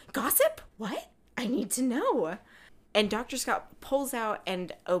 like, gossip? What? I need to know. And Dr. Scott pulls out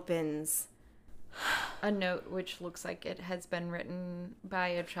and opens a note which looks like it has been written by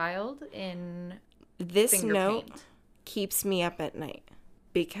a child in this finger note paint. Keeps me up at night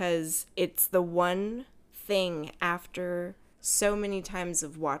because it's the one thing after so many times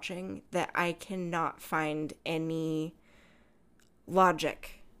of watching that I cannot find any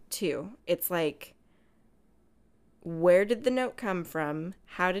logic to. It's like, where did the note come from?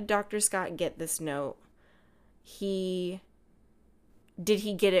 How did Dr. Scott get this note? Did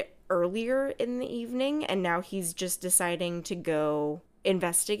he get it earlier in the evening and now he's just deciding to go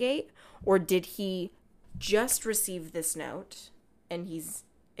investigate? Or did he just receive this note and he's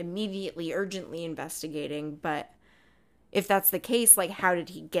immediately urgently investigating, but if that's the case, like, how did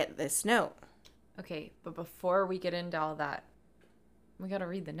he get this note? Okay, but before we get into all that, we gotta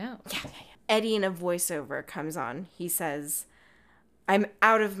read the note. Yeah. Eddie in a voiceover comes on. He says, I'm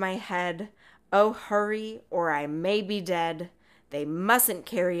out of my head. Oh, hurry, or I may be dead. They mustn't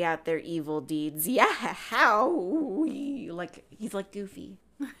carry out their evil deeds. Yeah, how? Like, he's like Goofy.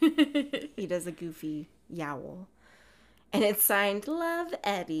 He does a Goofy yowl. And it's signed, Love,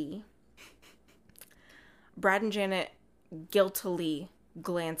 Eddie. Brad and Janet guiltily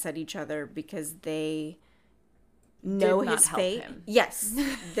glance at each other because they know his fate. Yes.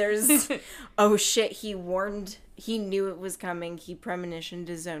 There's, oh shit, he knew it was coming. He premonitioned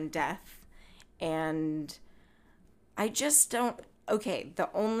his own death. And I just don't, okay, the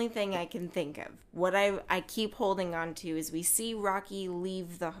only thing I can think of, what I keep holding on to is we see Rocky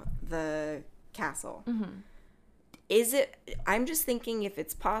leave the castle. Mm-hmm. I'm just thinking if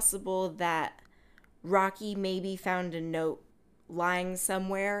it's possible that Rocky maybe found a note lying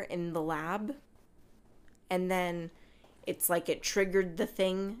somewhere in the lab, and then it's like it triggered the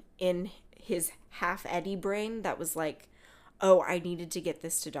thing in his half Eddie brain that was like, oh, I needed to get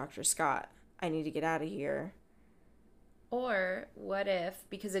this to Dr. Scott. I need to get out of here. Or what if,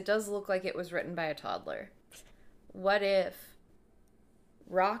 because it does look like it was written by a toddler, what if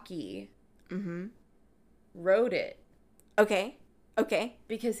Rocky wrote it? Okay.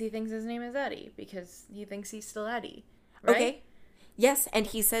 Because he thinks his name is Eddie. Because he thinks he's still Eddie. Right? Okay. Yes, and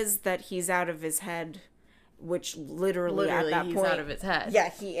he says that he's out of his head, which literally at that he's point, out of his head. Yeah,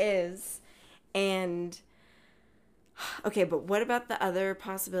 he is. And okay, but what about the other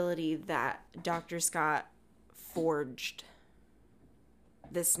possibility that Dr. Scott forged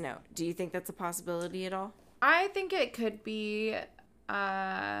this note? Do you think that's a possibility at all? I think it could be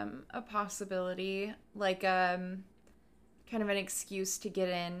a possibility, like kind of an excuse to get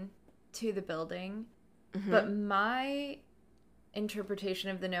in to the building. Mm-hmm. But my interpretation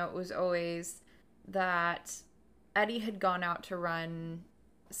of the note was always that Eddie had gone out to run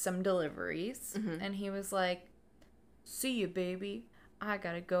some deliveries, and he was like, see you, baby. I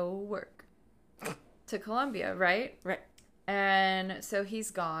gotta go work. To Columbia, right? Right. And so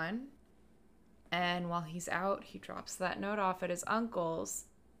he's gone. And while he's out, he drops that note off at his uncle's.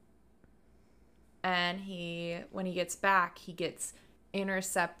 And when he gets back, he gets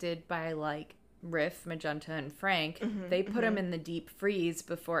intercepted by, like, Riff, Magenta, and Frank. Mm-hmm, they put him in the deep freeze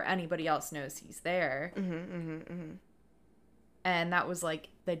before anybody else knows he's there. And that was, like,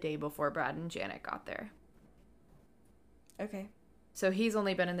 the day before Brad and Janet got there. Okay. So he's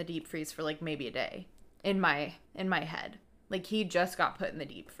only been in the deep freeze for, like, maybe a day. In my head. Like, he just got put in the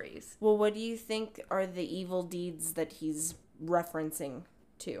deep freeze. Well, what do you think are the evil deeds that he's referencing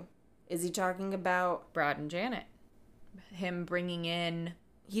to? Is he talking about Brad and Janet? Him bringing in...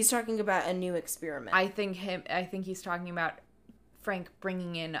 He's talking about a new experiment. I think he's talking about Frank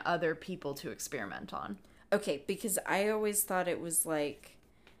bringing in other people to experiment on. Okay, because I always thought it was like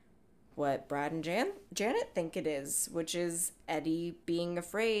what Brad and Janet think it is, which is Eddie being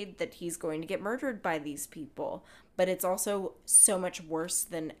afraid that he's going to get murdered by these people. But it's also so much worse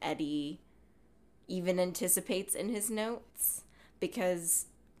than Eddie even anticipates in his notes. Because,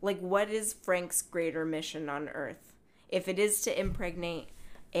 like, what is Frank's greater mission on Earth? If it is to impregnate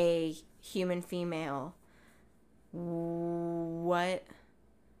a human female, what,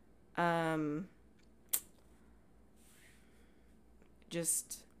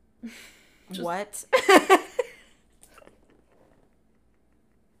 what?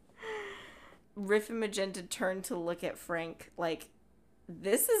 Riff and Magenta turn to look at Frank like,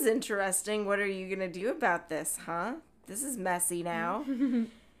 this is interesting. What are you going to do about this, huh? This is messy now.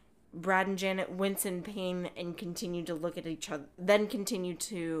 Brad and Janet wince in pain and continue to look at each other, then continue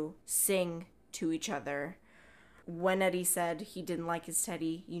to sing to each other. When Eddie said he didn't like his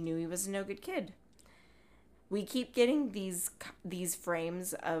Teddy, you knew he was a no-good kid. We keep getting these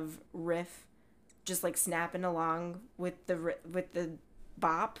frames of Riff just like snapping along with the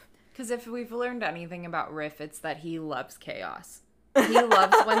bop. Because if we've learned anything about Riff, it's that he loves chaos. He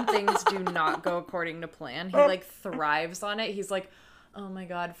loves when things do not go according to plan. He, like, thrives on it. He's like, oh my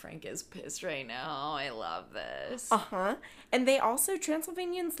god, Frank is pissed right now. I love this. Uh-huh. And they also,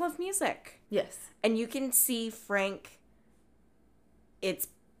 Transylvanians love music. Yes. And you can see Frank, it's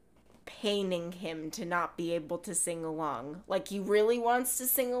paining him to not be able to sing along. Like, he really wants to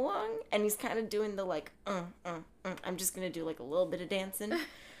sing along, and he's kind of doing the, like, I'm just gonna do, like, a little bit of dancing.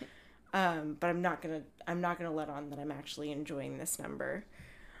 But I'm not gonna let on that I'm actually enjoying this number.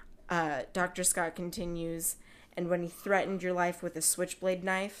 Dr. Scott continues, and when he threatened your life with a switchblade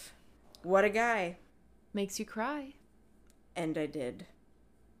knife, what a guy. Makes you cry. And I did.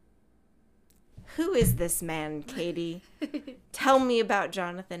 Who is this man, Katie? Tell me about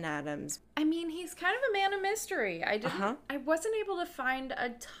Jonathan Adams. I mean, he's kind of a man of mystery. I wasn't able to find a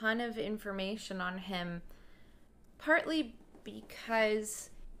ton of information on him, partly because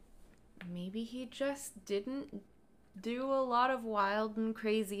maybe he just didn't do a lot of wild and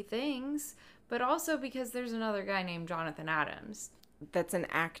crazy things, but also because there's another guy named Jonathan Adams. That's an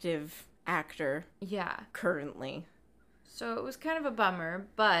active actor. Yeah. Currently. So it was kind of a bummer,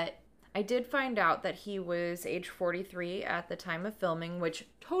 but I did find out that he was age 43 at the time of filming, which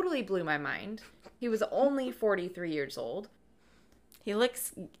totally blew my mind. He was only 43 years old. He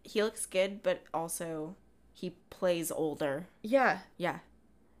looks good, but also he plays older. Yeah. Yeah.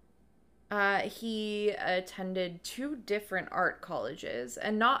 He attended 2 different art colleges,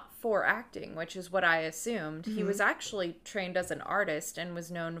 and not for acting, which is what I assumed. Mm-hmm. He was actually trained as an artist and was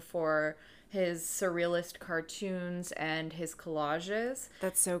known for his surrealist cartoons and his collages.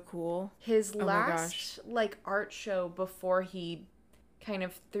 That's so cool. His last art show before he kind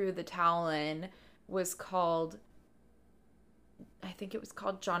of threw the towel in was called, I think it was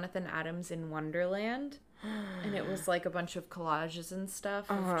called Jonathan Adams in Wonderland. And it was like a bunch of collages and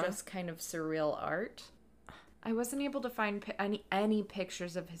stuff of just kind of surreal art. I wasn't able to find any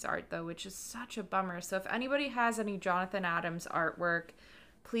pictures of his art, though, which is such a bummer. So if anybody has any Jonathan Adams artwork,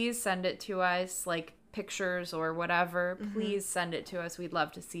 please send it to us, like pictures or whatever. Mm-hmm. Please send it to us. We'd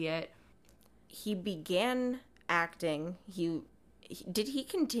love to see it. He began acting. Did he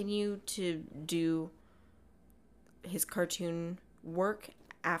continue to do his cartoon work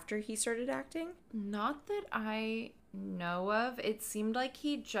after he started acting? Not that I know of. It seemed like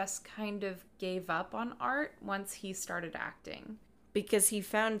he just kind of gave up on art once he started acting. Because he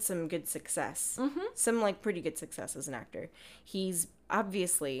found some good success. Mm-hmm. Some, pretty good success as an actor. He's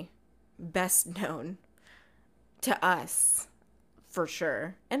obviously best known to us, for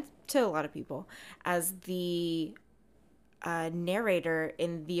sure, and to a lot of people, as the narrator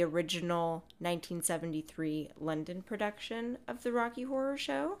in the original 1973 London production of the Rocky Horror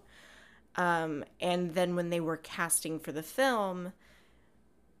Show. And then when they were casting for the film,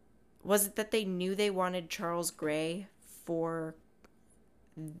 was it that they knew they wanted Charles Gray for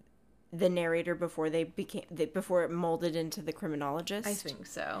the narrator before before it molded into the criminologist? I think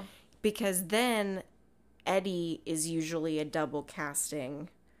so. Because then Eddie is usually a double casting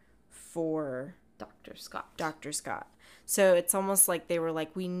for Dr. Scott. Dr. Scott. So it's almost like they were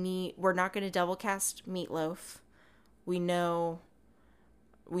like, we're not going to double cast Meatloaf. We know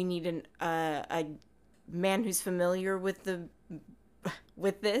we need a man who's familiar with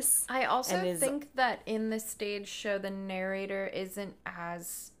this. I also think that in the stage show, the narrator isn't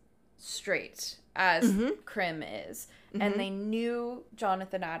as straight as Crim is. Mm-hmm. And they knew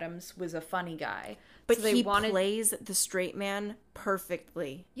Jonathan Adams was a funny guy. But so he plays the straight man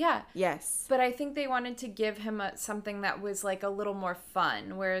perfectly. Yeah. Yes. But I think they wanted to give him something that was like a little more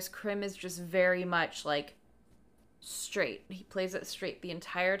fun, whereas Crim is just very much like straight. He plays it straight the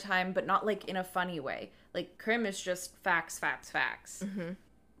entire time, but not like in a funny way. Like Crim is just facts. Mm-hmm.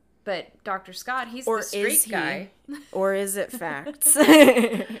 But Dr. Scott, he's the straight guy. Or is it facts?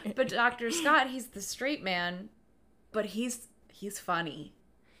 But Dr. Scott, he's the straight man, but he's funny.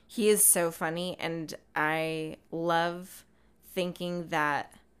 He is so funny, and I love thinking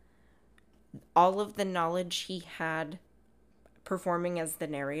that all of the knowledge he had performing as the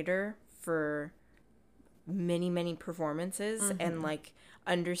narrator for many, many performances, mm-hmm. and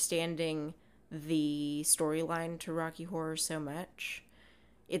understanding the storyline to Rocky Horror so much.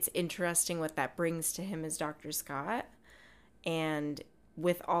 It's interesting what that brings to him as Dr. Scott. And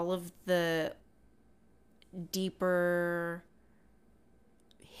with all of the deeper,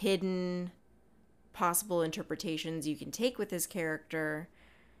 hidden possible interpretations you can take with his character,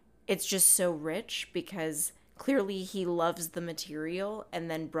 it's just so rich because clearly he loves the material and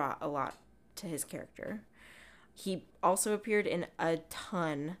then brought a lot to his character. He also appeared in a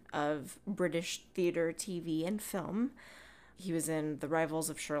ton of British theater, TV, and film. He was in The Rivals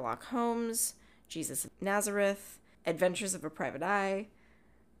of Sherlock Holmes, Jesus of Nazareth, Adventures of a Private Eye,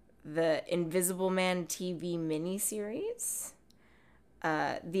 the Invisible Man TV miniseries,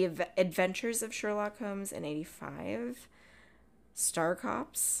 The Adventures of Sherlock Holmes in 1985, Star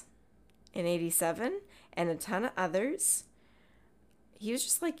Cops in 1987, and a ton of others. He was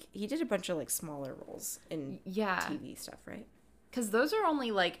just he did a bunch of smaller roles in TV stuff, right? Because those are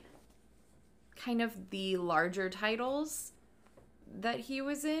only kind of the larger titles that he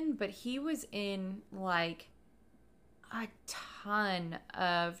was in, but he was in a ton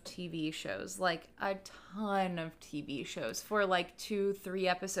of TV shows, for 2-3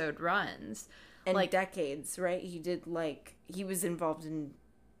 episode runs. And decades, right? He did he was involved in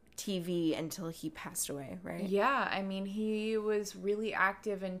TV until he passed away, right? Yeah, I mean, he was really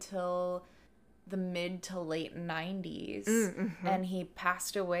active until the mid to late 90s. And he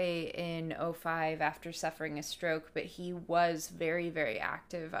passed away in '05 after suffering a stroke, but he was very, very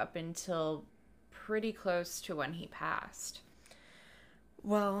active up until pretty close to when he passed.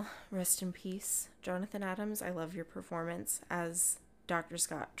 Well, rest in peace, Jonathan Adams. I love your performance as Dr.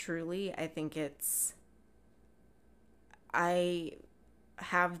 Scott. Truly, I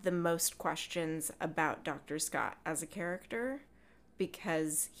have the most questions about Dr. Scott as a character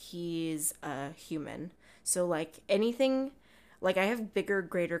because he's a human. So, like, anything, like, I have bigger,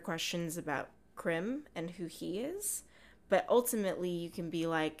 greater questions about Krim and who he is, but ultimately you can be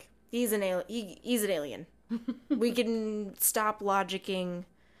like, he's an alien. We can stop logicking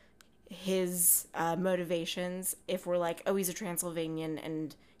his motivations if we're like, oh, he's a Transylvanian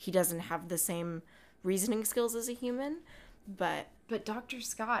and he doesn't have the same reasoning skills as a human. But Dr.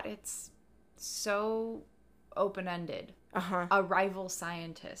 Scott, it's so open-ended. Uh-huh. A rival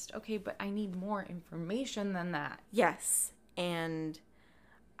scientist. Okay, but I need more information than that. Yes. And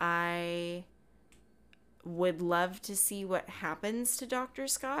I would love to see what happens to Dr.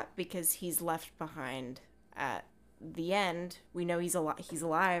 Scott because he's left behind at the end. We know he's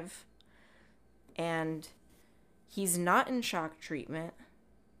alive. And he's not in shock treatment.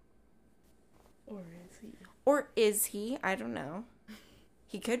 Or is he? Or is he? I don't know.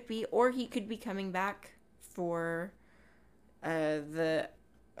 He could be. Or he could be coming back for the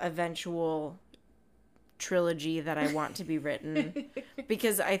eventual trilogy that I want to be written.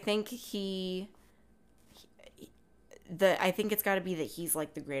 Because I think I think it's got to be that he's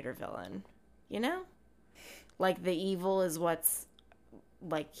like the greater villain. You know? Like the evil is what's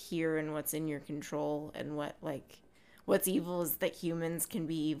like here and what's in your control, and what's evil is that humans can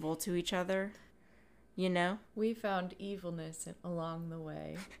be evil to each other. You know? We found evilness along the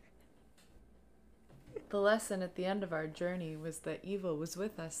way. The lesson at the end of our journey was that evil was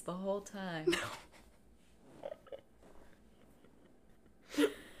with us the whole time.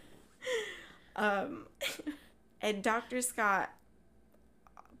 And Dr. Scott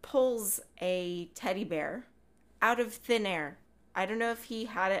pulls a teddy bear out of thin air. I don't know if he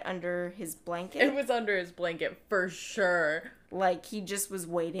had it under his blanket. It was under his blanket for sure. Like he just was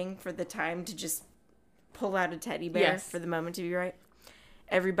waiting for the time to just pull out a teddy bear for the moment to be right.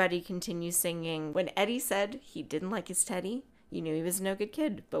 Everybody continues singing. When Eddie said he didn't like his teddy, you knew he was no good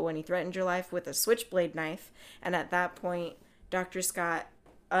kid. But when he threatened your life with a switchblade knife, and at that point, Dr. Scott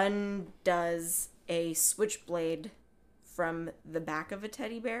undoes a switchblade from the back of a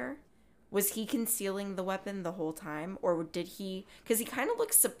teddy bear. Was he concealing the weapon the whole time? Or did he... Because he kind of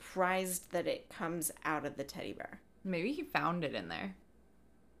looks surprised that it comes out of the teddy bear. Maybe he found it in there.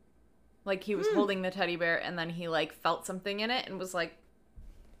 Like, he was holding the teddy bear, and then he, like, felt something in it and was, like,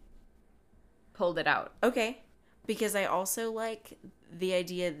 pulled it out. Okay. Because I also like the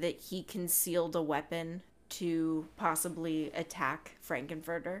idea that he concealed a weapon to possibly attack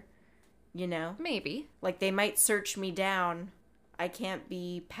Frankenfurter. You know? Maybe. Like, they might search me down. I can't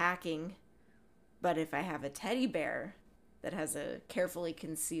be packing. But if I have a teddy bear that has a carefully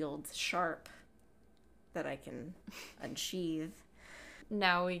concealed sharp that I can unsheath.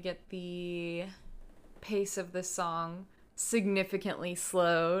 Now we get the pace of the song significantly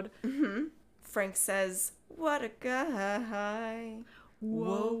slowed. Mm-hmm. Frank says, "What a guy.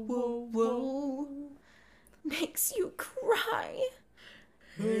 Whoa, whoa, whoa. Makes you cry.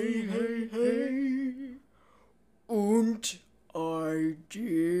 Hey, hey, hey. Und I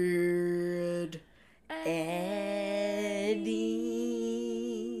did. Eddie."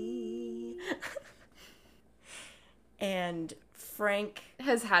 And Frank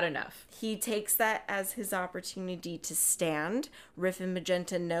has had enough. He takes that as his opportunity to stand. Riff and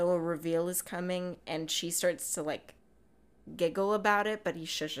Magenta know a reveal is coming, and she starts to, like, giggle about it, but he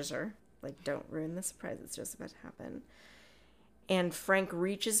shushes her. Like, don't ruin the surprise. It's just about to happen. And Frank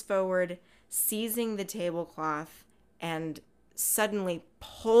reaches forward, seizing the tablecloth, and suddenly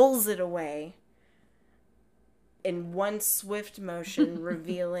pulls it away in one swift motion,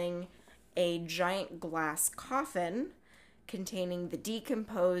 revealing a giant glass coffin containing the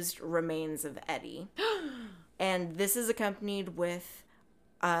decomposed remains of Eddie. And this is accompanied with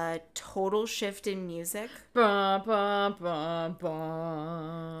a total shift in music. Ba, ba, ba,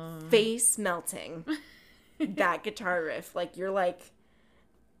 ba. Face melting. That guitar riff. Like, you're like...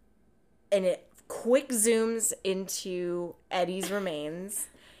 And it quick zooms into Eddie's remains.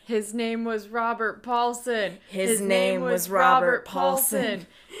 His name was Robert Paulson. His name was Robert Paulson.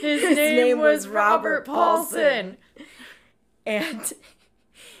 His name was Robert Paulson. And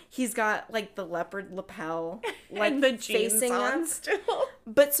he's got, like, the leopard lapel like and the jeans facing on us. still.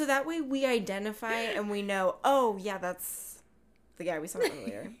 But so that way we identify and we know, oh yeah, that's the guy we saw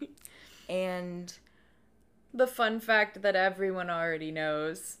earlier. And The fun fact that everyone already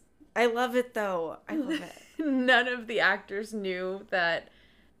knows. I love it though. I love it. None of the actors knew that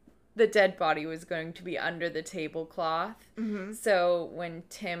the dead body was going to be under the tablecloth. Mm-hmm. So when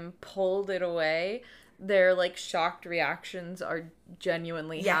Tim pulled it away, their like shocked reactions are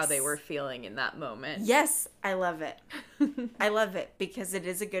genuinely how they were feeling in that moment. Yes, I love it. I love it because it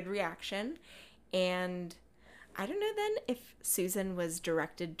is a good reaction. And I don't know then if Susan was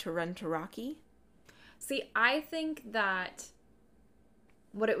directed to run to Rocky. See, I think that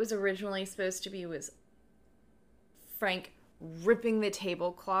what it was originally supposed to be was Frank ripping the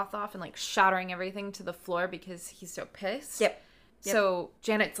tablecloth off and like shattering everything to the floor because he's so pissed. Yep. So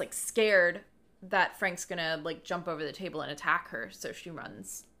Janet's like scared that Frank's gonna like jump over the table and attack her, so she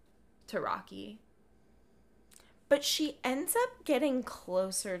runs to Rocky. But she ends up getting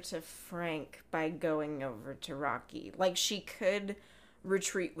closer to Frank by going over to Rocky. Like, she could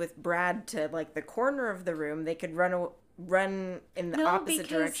retreat with Brad to, like, the corner of the room. They could run in the opposite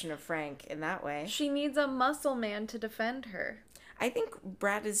direction of Frank in that way. She needs a muscle man to defend her. I think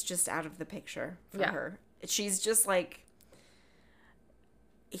Brad is just out of the picture for her. She's just, like...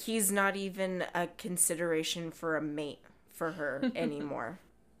 He's not even a consideration for a mate for her anymore.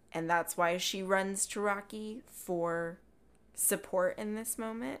 And that's why she runs to Rocky for support in this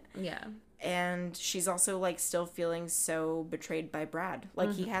moment. Yeah. And she's also, like, still feeling so betrayed by Brad.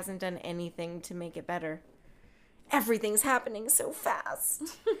 Like, he hasn't done anything to make it better. Everything's happening so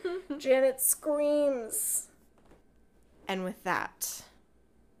fast. Janet screams. And with that,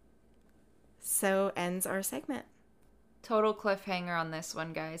 so ends our segment. Total cliffhanger on this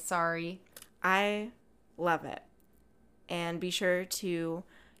one, guys. Sorry. I love it. And be sure to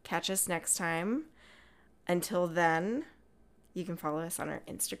catch us next time. Until then, you can follow us on our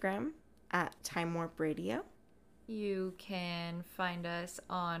Instagram at Time Warp Radio. You can find us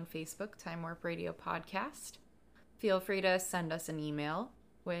on Facebook, Time Warp Radio Podcast. Feel free to send us an email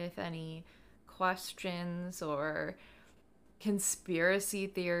with any questions or conspiracy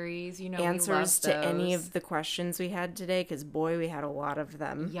theories. You know, answers we love to any those. of the questions we had today, because boy, we had a lot of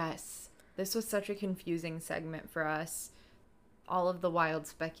them. Yes. This was such a confusing segment for us. All of the wild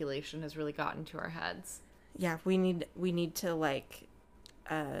speculation has really gotten to our heads. Yeah, we need to like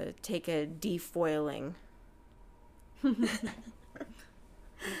take a defoiling. Where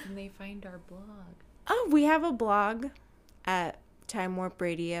can they find our blog? Oh, we have a blog at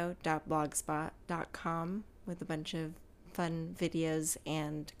timewarpradio.blogspot.com with a bunch of fun videos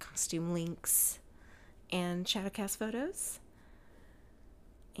and costume links and Shadowcast photos.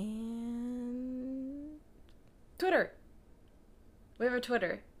 And Twitter. We have a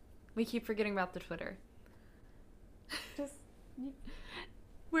Twitter. We keep forgetting about the Twitter.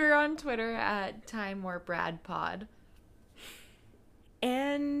 We're on Twitter at Time Warp Brad Pod.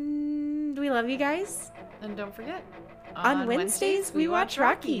 And we love you guys. And don't forget, On Wednesdays, we watch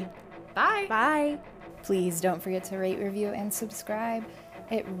Rocky. Bye. Bye. Please don't forget to rate, review, and subscribe.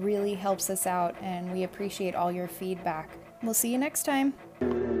 It really helps us out, and we appreciate all your feedback. We'll see you next time.